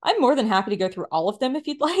 I'm more than happy to go through all of them if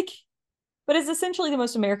you'd like, but it's essentially the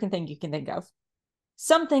most American thing you can think of.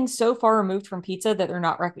 Some things so far removed from pizza that they're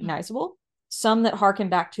not recognizable, some that harken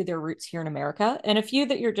back to their roots here in America, and a few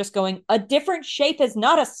that you're just going, a different shape is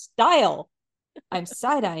not a style. I'm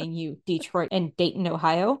side eyeing you, Detroit and Dayton,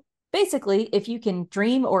 Ohio. Basically, if you can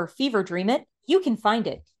dream or fever dream it, you can find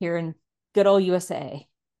it here in good old USA.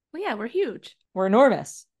 Well, yeah, we're huge. We're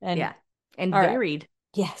enormous. And yeah. And all right. varied.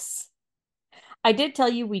 Yes. I did tell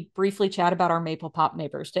you we'd briefly chat about our maple pop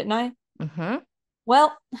neighbors, didn't I? Mm-hmm.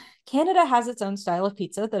 Well, Canada has its own style of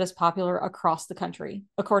pizza that is popular across the country.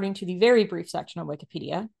 According to the very brief section on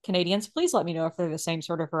Wikipedia, Canadians, please let me know if they're the same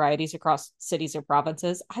sort of varieties across cities or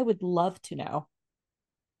provinces. I would love to know.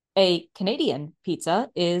 A Canadian pizza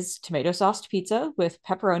is tomato sauced pizza with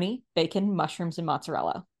pepperoni, bacon, mushrooms, and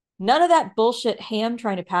mozzarella. None of that bullshit ham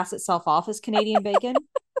trying to pass itself off as Canadian bacon,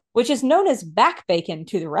 which is known as back bacon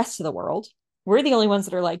to the rest of the world. We're the only ones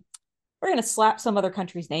that are like, we're going to slap some other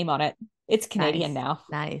country's name on it. It's Canadian now.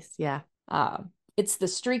 Nice. Yeah. It's the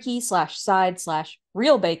streaky /side/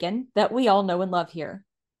 real bacon that we all know and love here.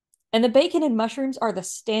 And the bacon and mushrooms are the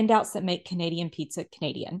standouts that make Canadian pizza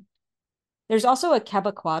Canadian. There's also a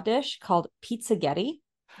Quebecois dish called pizzaghetti,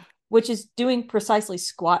 which is doing precisely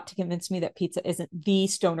squat to convince me that pizza isn't the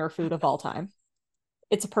stoner food of all time.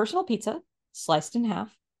 It's a personal pizza, sliced in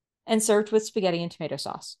half, and served with spaghetti and tomato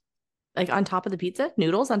sauce. Like on top of the pizza?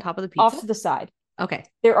 Noodles on top of the pizza? Off to the side. Okay.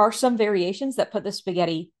 There are some variations that put the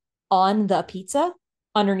spaghetti on the pizza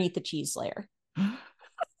underneath the cheese layer.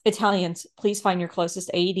 Italians, please find your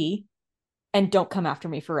closest AED and don't come after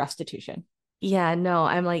me for restitution. Yeah, no,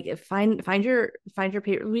 I'm like, find your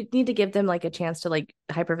paper. We need to give them like a chance to like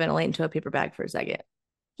hyperventilate into a paper bag for a second.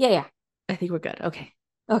 Yeah. I think we're good. Okay.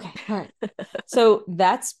 All right. So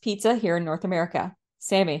that's pizza here in North America.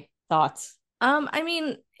 Sammy, thoughts? I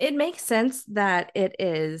mean, it makes sense that it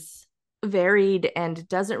is varied and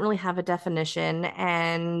doesn't really have a definition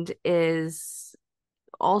and is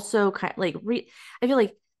also kind of like I feel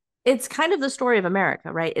like it's kind of the story of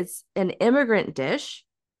America, right? It's an immigrant dish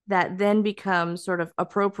that then becomes sort of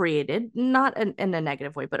appropriated, not in a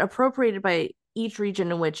negative way, but appropriated by each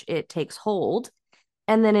region in which it takes hold.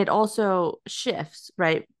 And then it also shifts,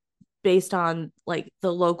 right? Based on like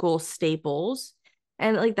the local staples.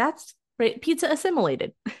 And like that's right, pizza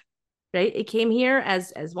assimilated. Right? It came here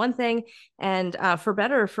as one thing, and for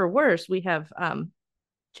better or for worse, we have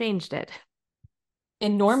changed it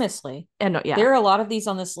Enormously. And yeah, there are a lot of these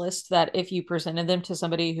on this list that if you presented them to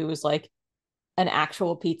somebody who was like an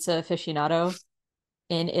actual pizza aficionado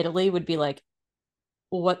in Italy would be like,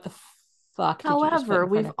 what the fuck did you just put however, in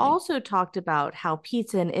front we've of me? also talked about how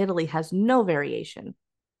pizza in Italy has no variation.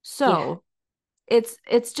 So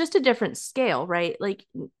it's just a different scale, right? Like,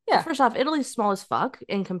 Yeah. first off, Italy's small as fuck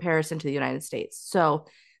in comparison to the United States. So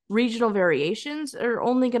regional variations are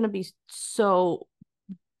only going to be so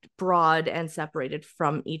broad and separated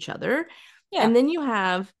from each other. Yeah. And then you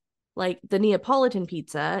have like the Neapolitan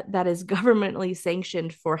pizza that is governmentally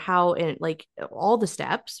sanctioned for how and like all the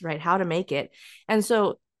steps, right? How to make it. And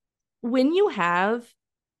so when you have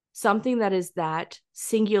something that is that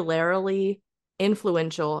singularly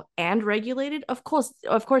influential and regulated, of course,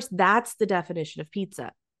 that's the definition of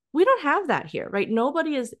pizza. We don't have that here, right?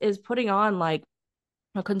 Nobody is putting on like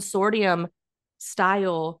a consortium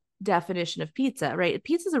style definition of pizza, right?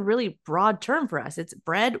 Pizza is a really broad term for us. It's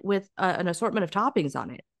bread with an assortment of toppings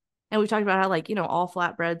on it. And we've talked about how, like, all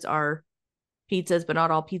flatbreads are pizzas, but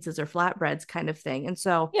not all pizzas are flatbreads kind of thing. And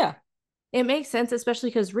so Yeah. it makes sense, especially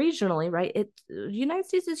because regionally, right? The United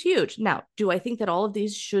States is huge. Now, do I think that all of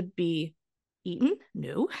these should be eaten?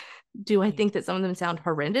 No. Do I think that some of them sound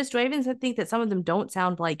horrendous? Do I even think that some of them don't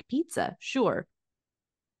sound like pizza? Sure.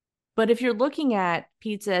 But if you're looking at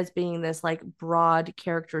pizza as being this like broad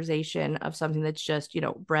characterization of something that's just,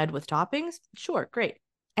 bread with toppings, sure, great.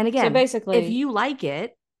 And So again, basically, if you like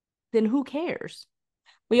it, then who cares?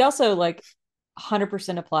 we also like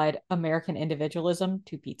 100% applied American individualism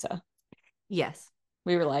to pizza. Yes.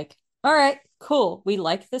 We were like, all right, cool. We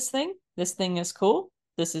like this thing. This thing is cool.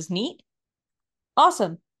 This is neat.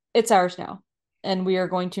 Awesome. It's ours now. And we are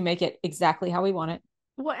going to make it exactly how we want it.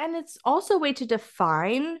 Well, and it's also a way to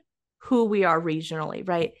define who we are regionally,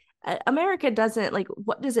 right? America doesn't like,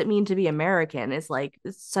 what does it mean to be American is like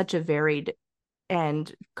it's such a varied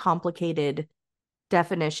and complicated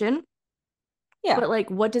definition. Yeah. But like,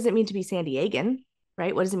 what does it mean to be San Diegan,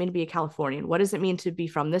 right? What does it mean to be a Californian? What does it mean to be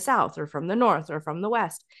from the South or from the North or from the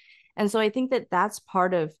West? And so I think that that's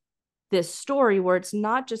part of this story where it's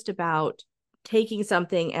not just about taking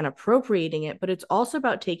something and appropriating it, but it's also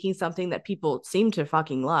about taking something that people seem to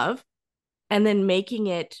fucking love and then making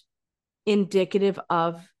it indicative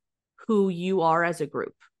of who you are as a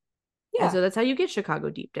group. Yeah. And so that's how you get Chicago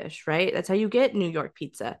deep dish, right? That's how you get New York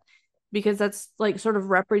pizza, because that's like sort of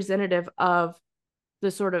representative of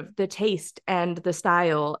the sort of the taste and the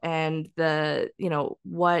style and the,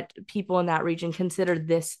 what people in that region consider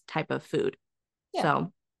this type of food. Yeah.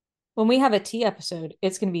 So when we have a tea episode,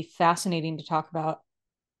 it's going to be fascinating to talk about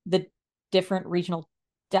the different regional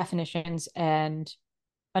definitions and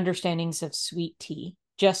understandings of sweet tea,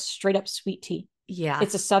 just straight up sweet tea. Yeah.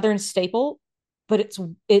 It's a Southern staple, but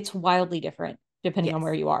it's wildly different depending on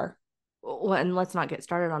where you are. Well, and let's not get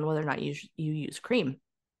started on whether or not you use cream.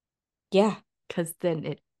 Yeah. Because then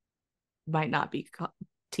it might not be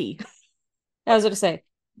tea. I was going to say,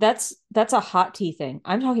 that's a hot tea thing.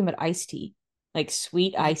 I'm talking about iced tea, like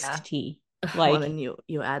sweet iced tea. Like, well, then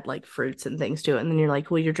you add like fruits and things to it, and then you're like,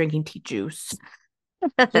 well, you're drinking tea juice.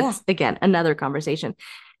 That's again another conversation.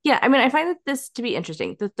 Yeah, I mean, I find that this to be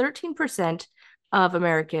interesting. The 13% of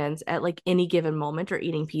Americans at like any given moment are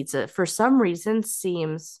eating pizza for some reason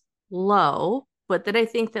seems low, but then I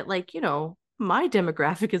think that like, my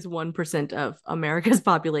demographic is 1% of America's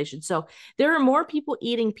population. So there are more people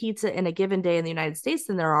eating pizza in a given day in the United States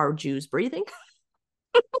than there are Jews breathing.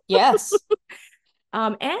 Yes.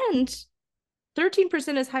 And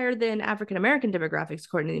 13% is higher than African American demographics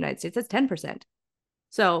according to the United States. That's 10%.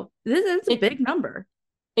 So this is a big number.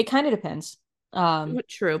 It kind of depends.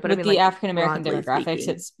 True, but with I mean, the like, African American demographics, speaking,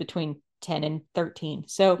 it's between 10 and 13.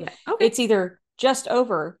 So it's either just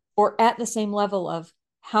over or at the same level of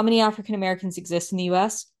how many African Americans exist in the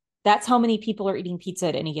US. That's how many people are eating pizza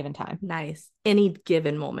at any given time. Nice. Any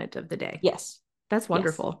given moment of the day. Yes. That's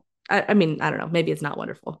wonderful. Yes. I mean, I don't know. Maybe it's not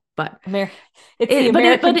wonderful, but it's the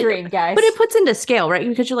American dream, guys. But it puts into scale, right?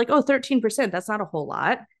 Because you're like, oh, 13%, that's not a whole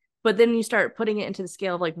lot. But then you start putting it into the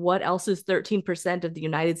scale of like, what else is 13% of the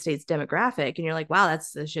United States demographic? And you're like, wow,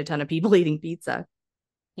 that's a shit ton of people eating pizza.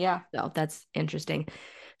 Yeah. So that's interesting.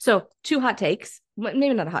 So 2 hot takes,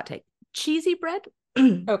 maybe not a hot take, cheesy bread.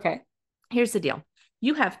 Okay. Here's the deal.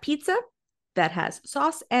 You have pizza that has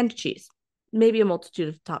sauce and cheese, maybe a multitude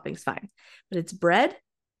of toppings, fine. But it's bread,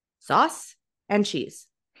 sauce, and cheese.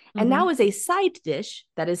 Mm-hmm. And now as a side dish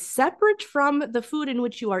that is separate from the food in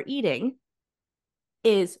which you are eating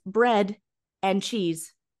is bread and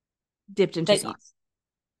cheese dipped into sauce.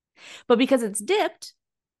 But because it's dipped,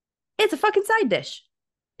 it's a fucking side dish.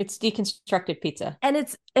 It's deconstructed pizza. And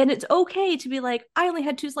it's okay to be like, I only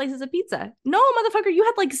had 2 slices of pizza. No, motherfucker, you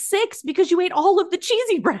had like 6 because you ate all of the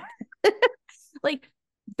cheesy bread. Like,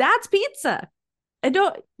 that's pizza.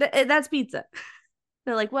 That's pizza.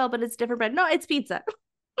 They're like, well, but it's different bread. No, it's pizza.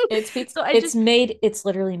 It's pizza. So it's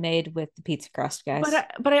literally made with the pizza crust, guys.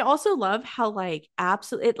 But I also love how like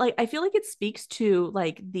absolutely like I feel like it speaks to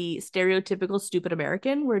like the stereotypical stupid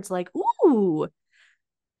American where it's like, ooh,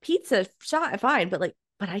 pizza, fine, but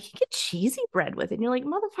I can get cheesy bread with it. And you're like,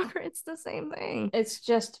 motherfucker, it's the same thing. It's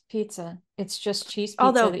just pizza. It's just cheese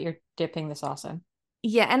pizza that you're dipping the sauce in.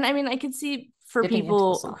 Yeah, and I mean, I can see for dipping into the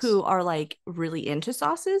people sauce. who are like really into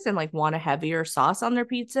sauces and like want a heavier sauce on their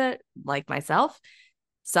pizza, like myself,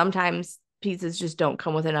 sometimes pizzas just don't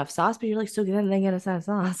come with enough sauce, but you're like, so then they get a side of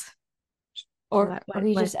sauce. Or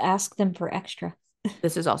you just ask them for extra.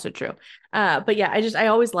 This is also true. But yeah, I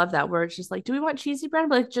always love that where it's just like, do we want cheesy bread? I'm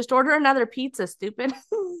like, just order another pizza, stupid.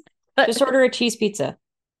 Just But order a cheese pizza.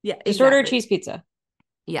 yeah, Just order a exactly. cheese pizza.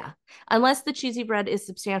 Yeah. Unless the cheesy bread is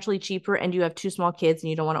substantially cheaper and you have two small kids and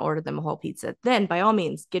you don't want to order them a whole pizza, then by all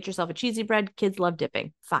means, get yourself a cheesy bread. Kids love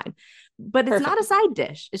dipping. Fine. But it's not Perfect. a side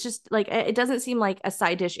dish. It's just like, it doesn't seem like a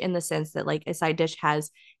side dish in the sense that like a side dish has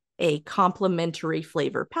a complementary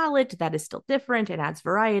flavor palette that is still different and adds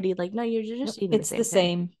variety. Like, no, you're Nope, just eating the it's the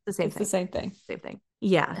same thing. same. The same It's the thing. same thing. Same thing.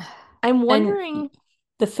 Yeah. I'm And wondering,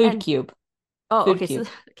 the food and cube. oh, Food okay. So cube.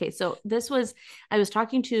 okay, so this was I was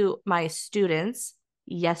talking to my students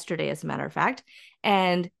yesterday, as a matter of fact,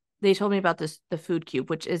 and they told me about this the food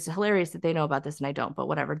cube, which is hilarious that they know about this and I don't, but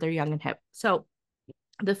whatever, they're young and hip. So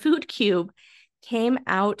the food cube came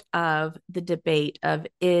out of the debate of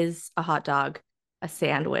is a hot dog a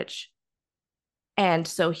sandwich? And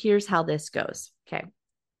so here's how this goes. Okay.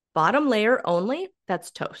 Bottom layer only,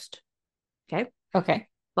 that's toast. Okay. Okay.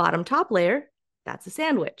 Bottom top layer, that's a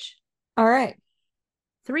sandwich. All right.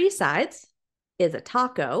 Three sides is a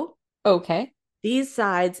taco. Okay. These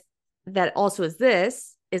sides that also is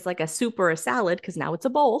this is like a soup or a salad because now it's a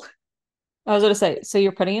bowl. I was going to say, so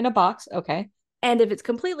you're putting in a box. Okay. And if it's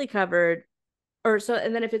completely covered, or so,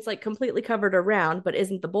 and then if it's like completely covered around but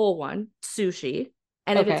isn't the bowl one, sushi.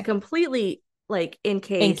 And if it's Okay. completely like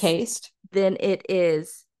encased, Encased. then it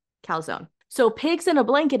is calzone. So pigs in a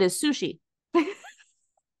blanket is sushi.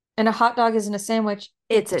 And a hot dog isn't a sandwich.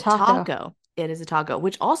 It's It's a a taco. taco. It is a taco,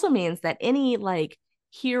 which also means that any like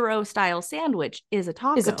hero style sandwich is a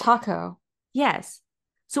Is a taco. taco. Yes.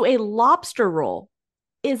 So a lobster roll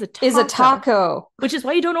is a Is a taco, taco. which is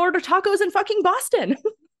why you don't order tacos in fucking Boston.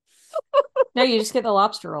 No, you just get the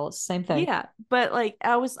lobster roll. It's the same thing. Yeah, but like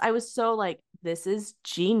I was so like this is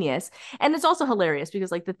genius. And it's also hilarious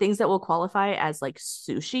because like the things that will qualify as like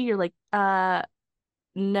sushi, you're like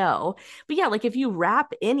no. But yeah, like if you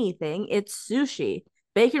wrap anything, it's sushi.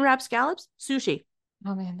 Bacon wrapped scallops, sushi.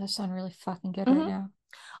 Oh man, those sound really fucking good right Mm-hmm. now.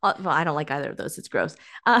 Well, I don't like either of those. It's gross.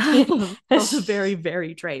 Both are Yeah. very,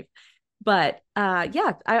 very trape. But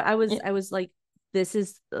yeah, I was like, this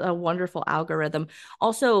is a wonderful algorithm.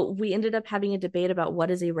 Also, we ended up having a debate about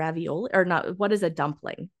what is a ravioli or not, what is a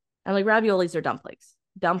dumpling? And like raviolis are dumplings.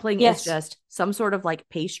 Dumpling is Yes. just some sort of like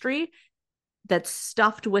pastry that's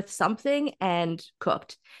stuffed with something and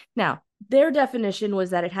cooked. Now, their definition was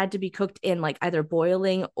that it had to be cooked in like either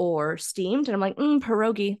boiling or steamed. And I'm like,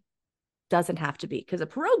 pierogi doesn't have to be because a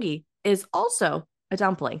pierogi is also a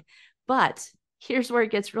dumpling. But here's where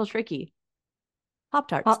it gets real tricky. Pop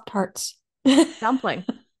Tarts, Pop tarts. dumpling.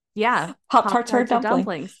 Yeah, Pop Pop tarts are a Tarts are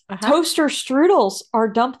dumpling. dumplings. Uh-huh. Toaster strudels are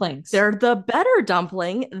dumplings. They're the better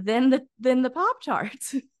dumpling than the Pop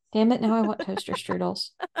Tarts. Damn it, now I want toaster strudels.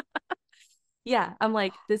 Yeah, I'm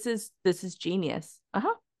like, this is genius.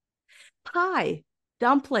 Uh-huh. Pie,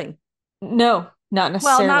 dumpling. No, not Well, not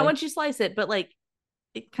necessarily. once you slice it, but like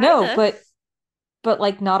it kind No, of but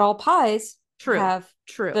like not all pies true, have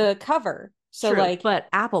true, the cover. So true. like But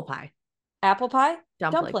apple pie, apple pie,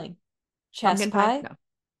 dumpling, dumpling, chess pumpkin pie, pie, no.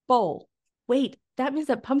 bowl. Wait, that means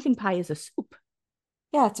that pumpkin pie is a soup.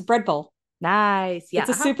 Yeah, it's a bread bowl. Nice. Yeah. It's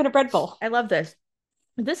a Uh-huh. soup in a bread bowl. I love this.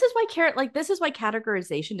 This is why this is why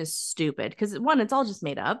categorization is stupid because one, it's all just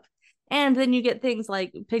made up. And then you get things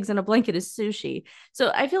like pigs in a blanket is sushi.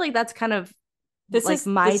 So I feel like that's kind of This like is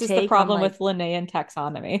my this is the take on problem like, with Linnaean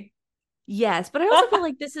taxonomy. yes, but I also feel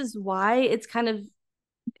like this is why it's kind of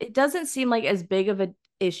it doesn't seem like as big of an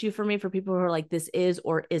issue for me for people who are like this is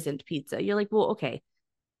or isn't pizza. You're like, well, okay,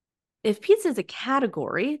 if pizza is a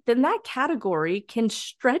category, then that category can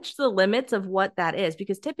stretch the limits of what that is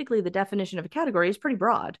because typically the definition of a category is pretty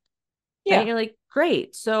broad, right? Yeah. You're like,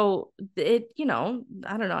 great. So it, I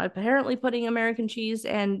don't know, apparently putting American cheese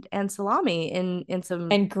and salami in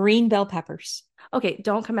some And green bell peppers. okay,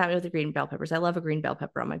 don't come at me with the green bell peppers. I love a green bell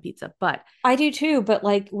pepper on my pizza, but I do too, but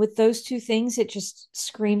like with those two things, it just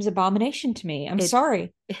screams abomination to me. I'm it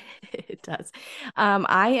sorry. it does.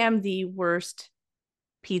 I am the worst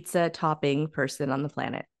pizza topping person on the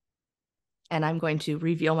planet. And I'm going to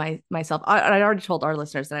reveal myself. I already told our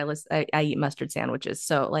listeners that I eat mustard sandwiches.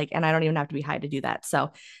 So like, and I don't even have to be high to do that.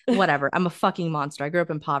 So whatever. I'm a fucking monster. I grew up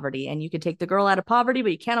in poverty, and you can take the girl out of poverty,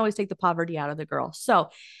 but you can't always take the poverty out of the girl. So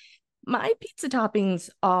my pizza toppings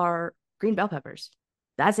are green bell peppers.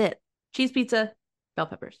 That's it. Cheese pizza, bell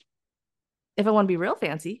peppers. If I want to be real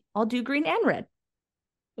fancy, I'll do green and red.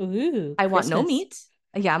 Ooh, I want no Christmas. meat.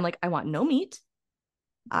 Yeah, I'm like, I want no meat.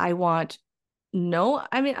 I want no,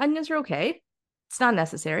 I mean, onions are okay. It's not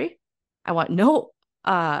necessary. I want no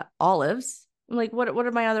olives. I'm like, what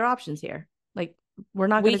are my other options here? Like, we're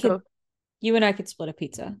not We gonna go. could, you and I could split a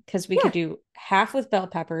pizza because we could Yeah. do half with bell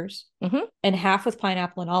peppers Hmm. and half with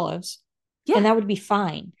pineapple and olives, Yeah. and that would be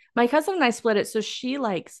fine. My cousin and I split it. So she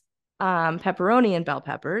likes pepperoni and bell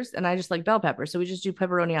peppers, and I just like bell peppers. So we just do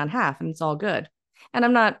pepperoni on half and it's all good. And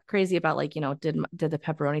I'm not crazy about like, did the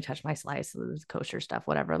pepperoni touch my slice? It was kosher stuff,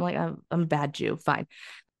 whatever. I'm like, I'm a bad Jew, fine.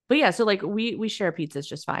 But yeah, so like we share pizzas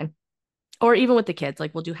just fine. Or even with the kids,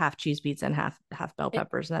 like we'll do half cheese pizza and half bell It,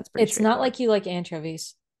 peppers, and that's pretty it's not straightforward. like you like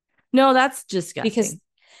anchovies No, that's because disgusting.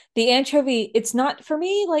 the anchovy, it's not for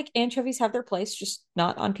me. Like anchovies have their place, just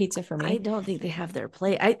not on pizza for I me. don't think they have their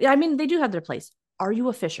place. I mean, they do have their place. Are you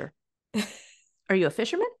a fisher? Are you a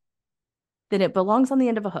fisherman? Then it belongs on the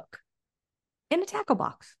end of a hook in a tackle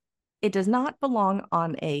box. It does not belong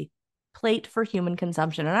on a plate for human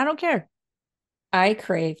consumption, and I don't care. I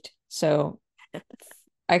craved, so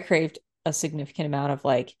I craved a significant amount of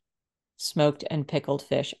like smoked and pickled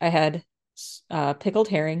fish. I had pickled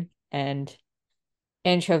herring and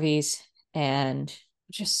anchovies and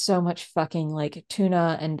just so much fucking like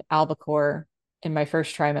tuna and albacore in my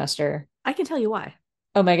first trimester. I can tell you why.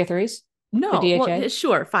 Omega 3s for No, well, DHA.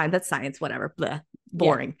 sure, fine, that's science, whatever. Bleh, Yeah.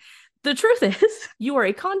 boring. The truth is, you are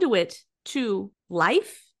a conduit to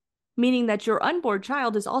life, meaning that your unborn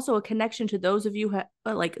child is also a connection to those of you,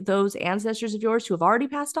 like those ancestors of yours who have already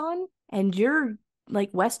passed on, and you're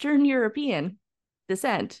like Western European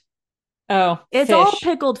descent. Oh, It's all fish.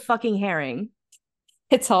 pickled fucking herring.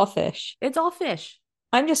 It's all fish. It's all fish.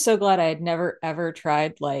 I'm just so glad I had never ever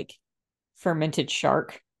tried like fermented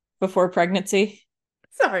shark before pregnancy.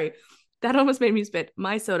 Sorry. That almost made me spit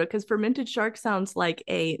my soda because fermented shark sounds like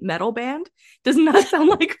a metal band. Does not sound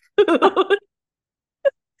like food.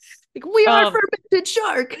 Like we are Um, fermented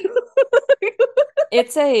shark.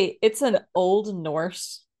 it's an old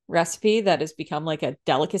Norse recipe that has become like a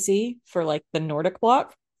delicacy for like the Nordic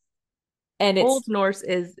bloc. And Old it's Norse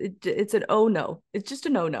it's an oh no. It's just a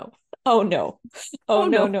no no. oh no. Oh Oh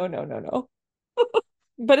no, no. no, no, no, no.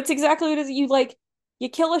 But it's exactly what it is. You like you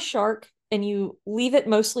kill a shark and you leave it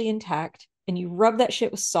mostly intact and you rub that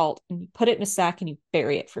shit with salt and you put it in a sack and you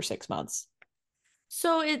bury it for 6 months.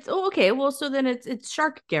 So it's okay. Well, so then it's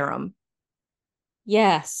shark garum.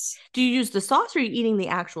 Yes. Do you use the sauce or are you eating the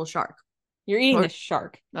actual shark? You're eating Or the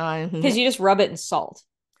shark because uh, you just rub it in salt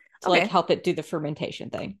to like okay. help it do the fermentation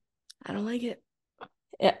thing. I don't like it.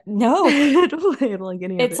 No, I don't like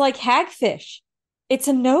any of it's it. like hagfish. It's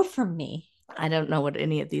a no from me. I don't know what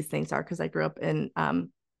any of these things are because I grew up in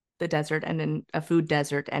the desert and in a food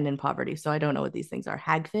desert and in poverty. So I don't know what these things are.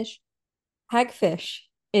 Hagfish. Hagfish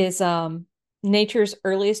is nature's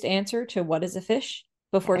earliest answer to what is a fish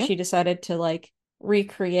before Okay. she decided to like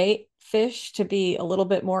recreate fish to be a little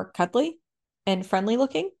bit more cuddly and friendly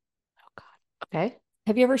looking. Oh God. Okay.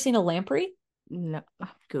 Have you ever seen a lamprey? No, I'm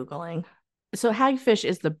Googling. So hagfish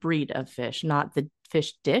is the breed of fish, not the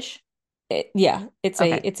fish dish. Yeah, it's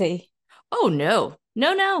a Okay. it's a Oh no.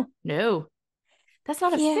 No, no, no. That's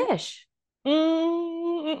not a yeah. fish.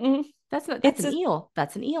 Mm-mm. That's It's an a eel.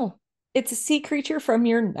 That's an eel. it's a sea creature from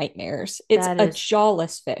your nightmares. It's That a is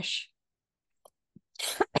jawless fish.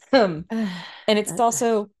 and it's that,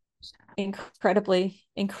 also incredibly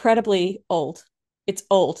old. It's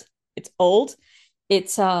old. It's old.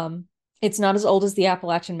 It's not as old as the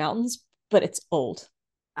Appalachian Mountains, but it's old.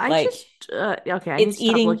 I Like just okay, I need it's to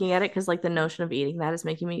stop eating looking at it because like the notion of eating that is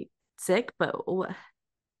making me sick, but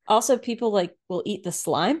also people like will eat the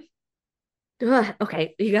slime. ugh,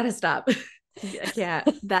 okay, you gotta stop. I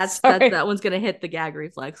can't. Sorry. That one's gonna hit the gag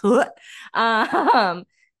reflex.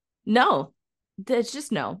 No, it's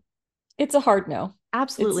just no, It's a hard no. It's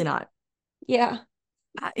absolutely not. yeah.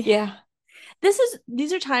 I, Yeah.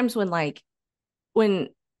 these are times when like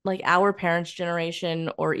our parents' generation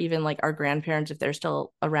or even like our grandparents, if they're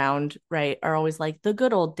still around, right, are always like the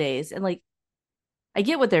good old days, and like I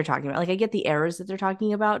get what they're talking about. Like I get the errors that they're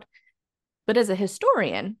talking about, but as a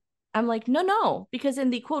historian, I'm like, no, no, because in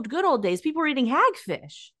the quote good old days, people were eating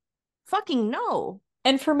hagfish. Fucking no.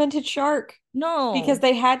 And fermented shark because No.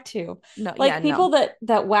 they had to. No, yeah, Like people no.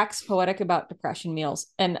 that wax poetic about depression meals,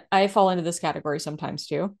 and I fall into this category sometimes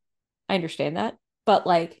too. I understand that. But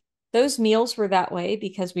like those meals were that way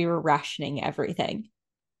because we were rationing everything.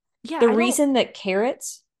 Yeah, The I don't reason that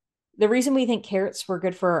carrots, the reason we think carrots were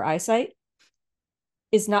good for our eyesight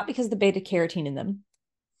is not because of the beta carotene in them.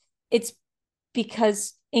 It's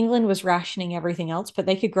because England was rationing everything else, but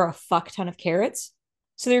they could grow a fuck ton of carrots.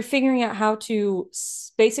 So they're figuring out how to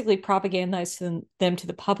basically propagandize them to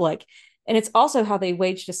the public. And it's also how they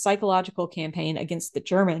waged a psychological campaign against the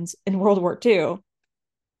Germans in World War II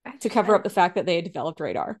to cover up the fact that they had developed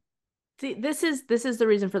radar. See, this is the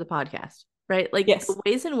reason for the podcast, right? Like Yes. the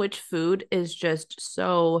ways in which food is just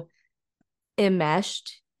so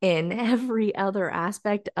enmeshed in every other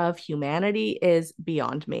aspect of humanity is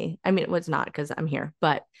beyond me. I mean, it's not because I'm here,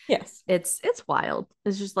 but Yes. it's wild.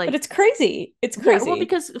 It's just But like, it's crazy. It's yeah, well, crazy.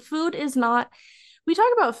 because food is not, we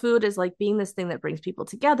talk about food as like being this thing that brings people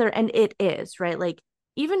together, and it is, right? Like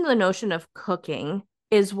even the notion of cooking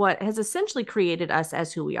is what has essentially created us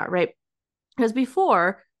as who we are, right? Because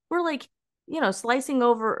before we're like, slicing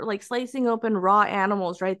open raw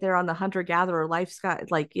animals right there on the hunter gatherer like,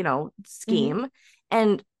 Mhm. scheme.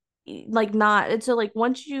 And like, not, and so like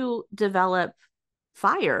once you develop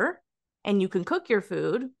fire and you can cook your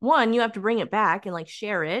food, one, you have to bring it back and like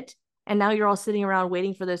share it. And now you're all sitting around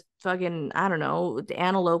waiting for this fucking, I don't know,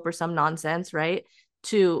 antelope or some nonsense, right?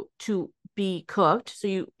 To be cooked. So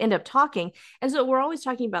you end up talking. And so we're always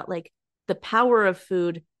talking about like the power of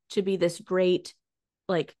food to be this great,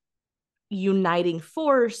 like, uniting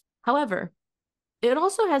force. However, it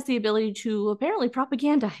also has the ability to apparently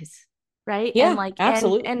propagandize, right? And Yeah, like,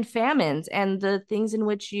 absolutely. and famines and the things in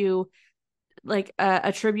which you like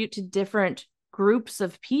attribute to different groups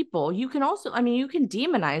of people. You can also, I mean, you can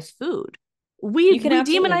demonize food. we You can we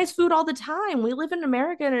absolutely. demonize food all the time. We live in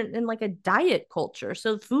America in like a diet culture,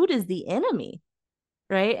 so food is the enemy,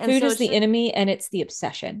 right? And Food so is it's the just, enemy and it's the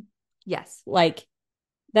obsession. yes. Like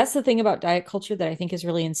that's the thing about diet culture that I think is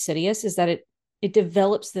really insidious is that it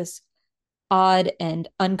develops this odd and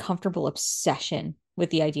uncomfortable obsession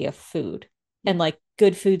with the idea of food Yeah. and like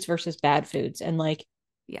good foods versus bad foods. And like,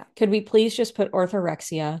 Yeah. could we please just put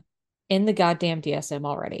orthorexia in the goddamn DSM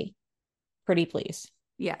already? Pretty please.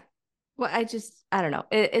 Yeah. Well, I don't know.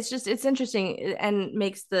 It's just, it's interesting and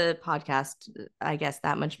makes the podcast, I guess,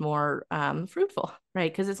 that much more fruitful,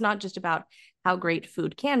 right? Because it's not just about how great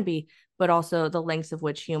food can be, but also the lengths of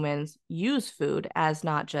which humans use food as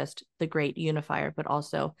not just the great unifier, but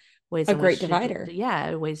also ways A in great which divider.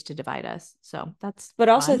 yeah, ways to divide us. So that's But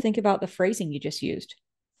also fun. think about the phrasing you just used,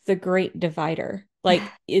 the great divider. Like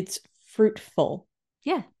it's fruitful.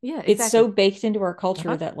 Yeah. Yeah. It's so Exactly. baked into our culture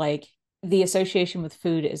Uh-huh. that like the association with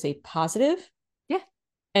food is a positive. Yeah.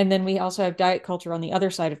 And then we also have diet culture on the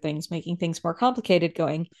other side of things, making things more complicated,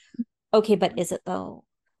 going, okay, but is it though?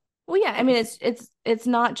 Well, yeah, I mean, Like, it's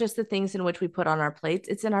not just the things in which we put on our plates,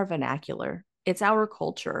 it's in our vernacular. It's our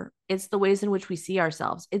culture. It's the ways in which we see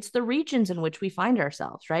ourselves. It's the regions in which we find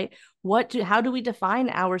ourselves, right? How do we define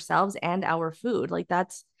ourselves and our food? Like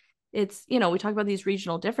it's, we talk about these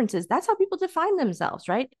regional differences. That's how people define themselves,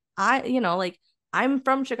 right? Like I'm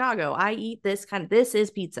from Chicago. I eat this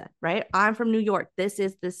is pizza, right? I'm from New York. This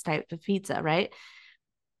is this type of pizza, right?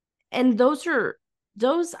 And those are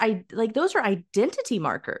identity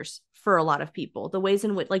markers for a lot of people, the ways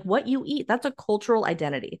in which, like, what you eat, that's a cultural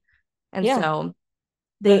identity. And yeah, so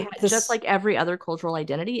the just this like every other cultural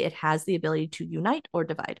identity, it has the ability to unite or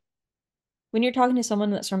divide. when you're talking to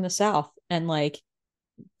someone that's from the South and like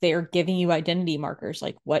they're giving you identity markers,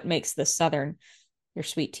 like what makes this Southern, there's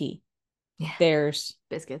sweet tea. Yeah. There's,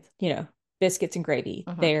 Biscuits. you know, biscuits and gravy.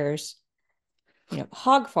 Uh-huh. There's,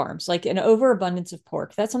 hog farms, like an overabundance of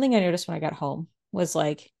pork. That's something I noticed when I got home was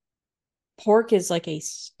like pork is like a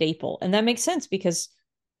staple. And that makes sense because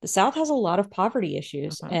the South has a lot of poverty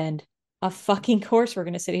issues. Uh-huh. And of fucking course, we're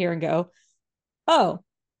going to sit here and go, oh,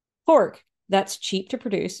 pork, that's cheap to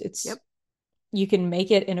produce. Yep. You can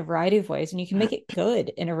make it in a variety of ways and you can make it good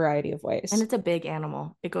in a variety of And ways. it's a big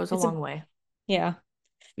animal, it goes a It's a, long way. yeah,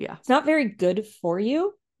 Yeah. it's not very good for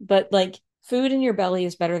you, but like food in your belly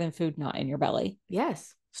is better than food not in your belly.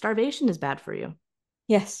 Yes, starvation is bad for you.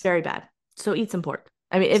 Yes. Very bad. So eat some pork.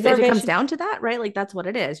 I mean, if it comes Starvation. down to that, right? Like that's what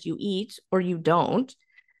it is. You eat or you don't.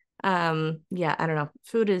 Yeah, I don't know.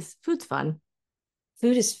 Food's fun.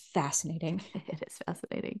 Food is fascinating. It is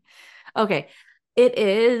fascinating. Okay. It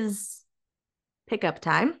is pickup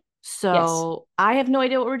time. Yes. So I have no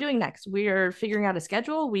idea what we're doing next. We are figuring out a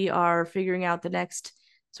schedule. We are figuring out the next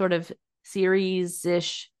sort of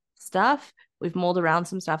series-ish stuff. We've mulled around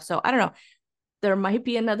some stuff. So I don't know. There might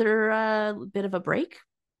be another bit of a break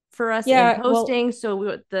for us in Yeah. Well, posting.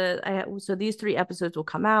 So so these 3 episodes will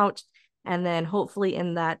come out, and then hopefully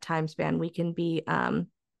in that time span we can be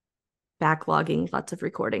backlogging lots of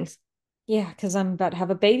recordings. yeah, because I'm about to have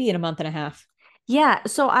a baby in a month and a half. Yeah,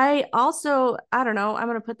 so I also, I don't know, I'm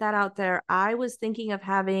gonna put that out there. I was thinking of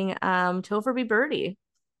having Topher be Birdie.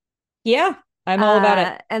 Yeah. I'm all about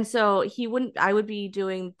it. And so I would be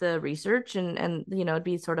doing the research and it'd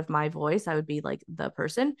be sort of my voice. I would be like the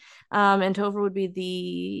person. And Topher would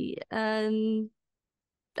be I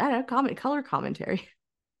don't know, color commentary.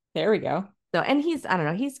 There we go. So, and I don't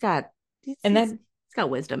know, he's got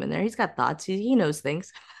wisdom in there. He's got thoughts. He knows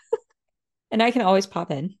things. And I can always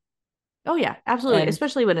pop in. Oh yeah, absolutely.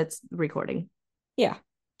 Especially when it's recording. Yeah.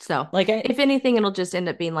 So like if anything, it'll just end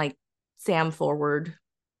up being like Sam forward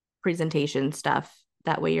presentation stuff.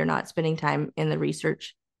 That way you're not spending time in the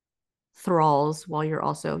research thralls while you're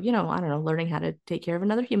also, I don't know, learning how to take care of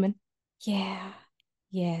another human. Yeah.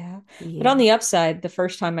 But on the upside, the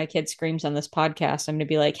first time my kid screams on this podcast, I'm going to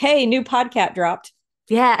be like, hey, new podcast dropped.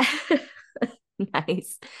 Yeah.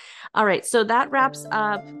 Nice. All right. So that wraps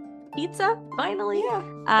up pizza finally. Yeah.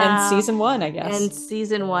 And season 1, I guess. And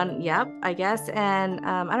season 1. Yep, I guess. And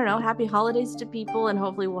I don't know, happy holidays to people. And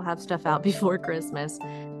hopefully we'll have stuff out before Christmas.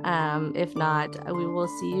 If not, we will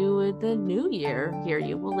see you in the new year.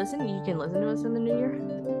 You can listen to us in the new year.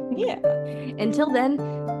 Yeah. Until then,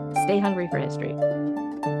 stay hungry for history.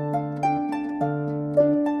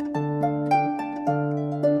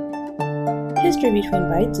 History Between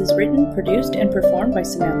Bites is written, produced, and performed by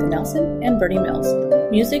Samantha Nelson and Bernie Mills.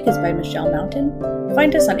 Music is by Michelle Mountain.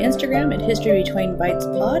 Find us on Instagram at History Between Bites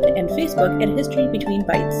Pod and Facebook at History Between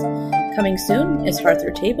Bites. Coming soon is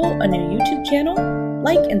Harther Table, a new YouTube channel.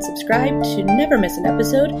 Like and subscribe to never miss an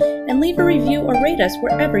episode, and leave a review or rate us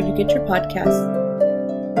wherever you get your podcasts.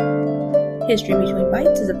 History Between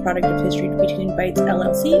Bites is a product of History Between Bites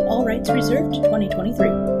LLC, all rights reserved,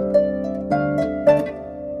 2023.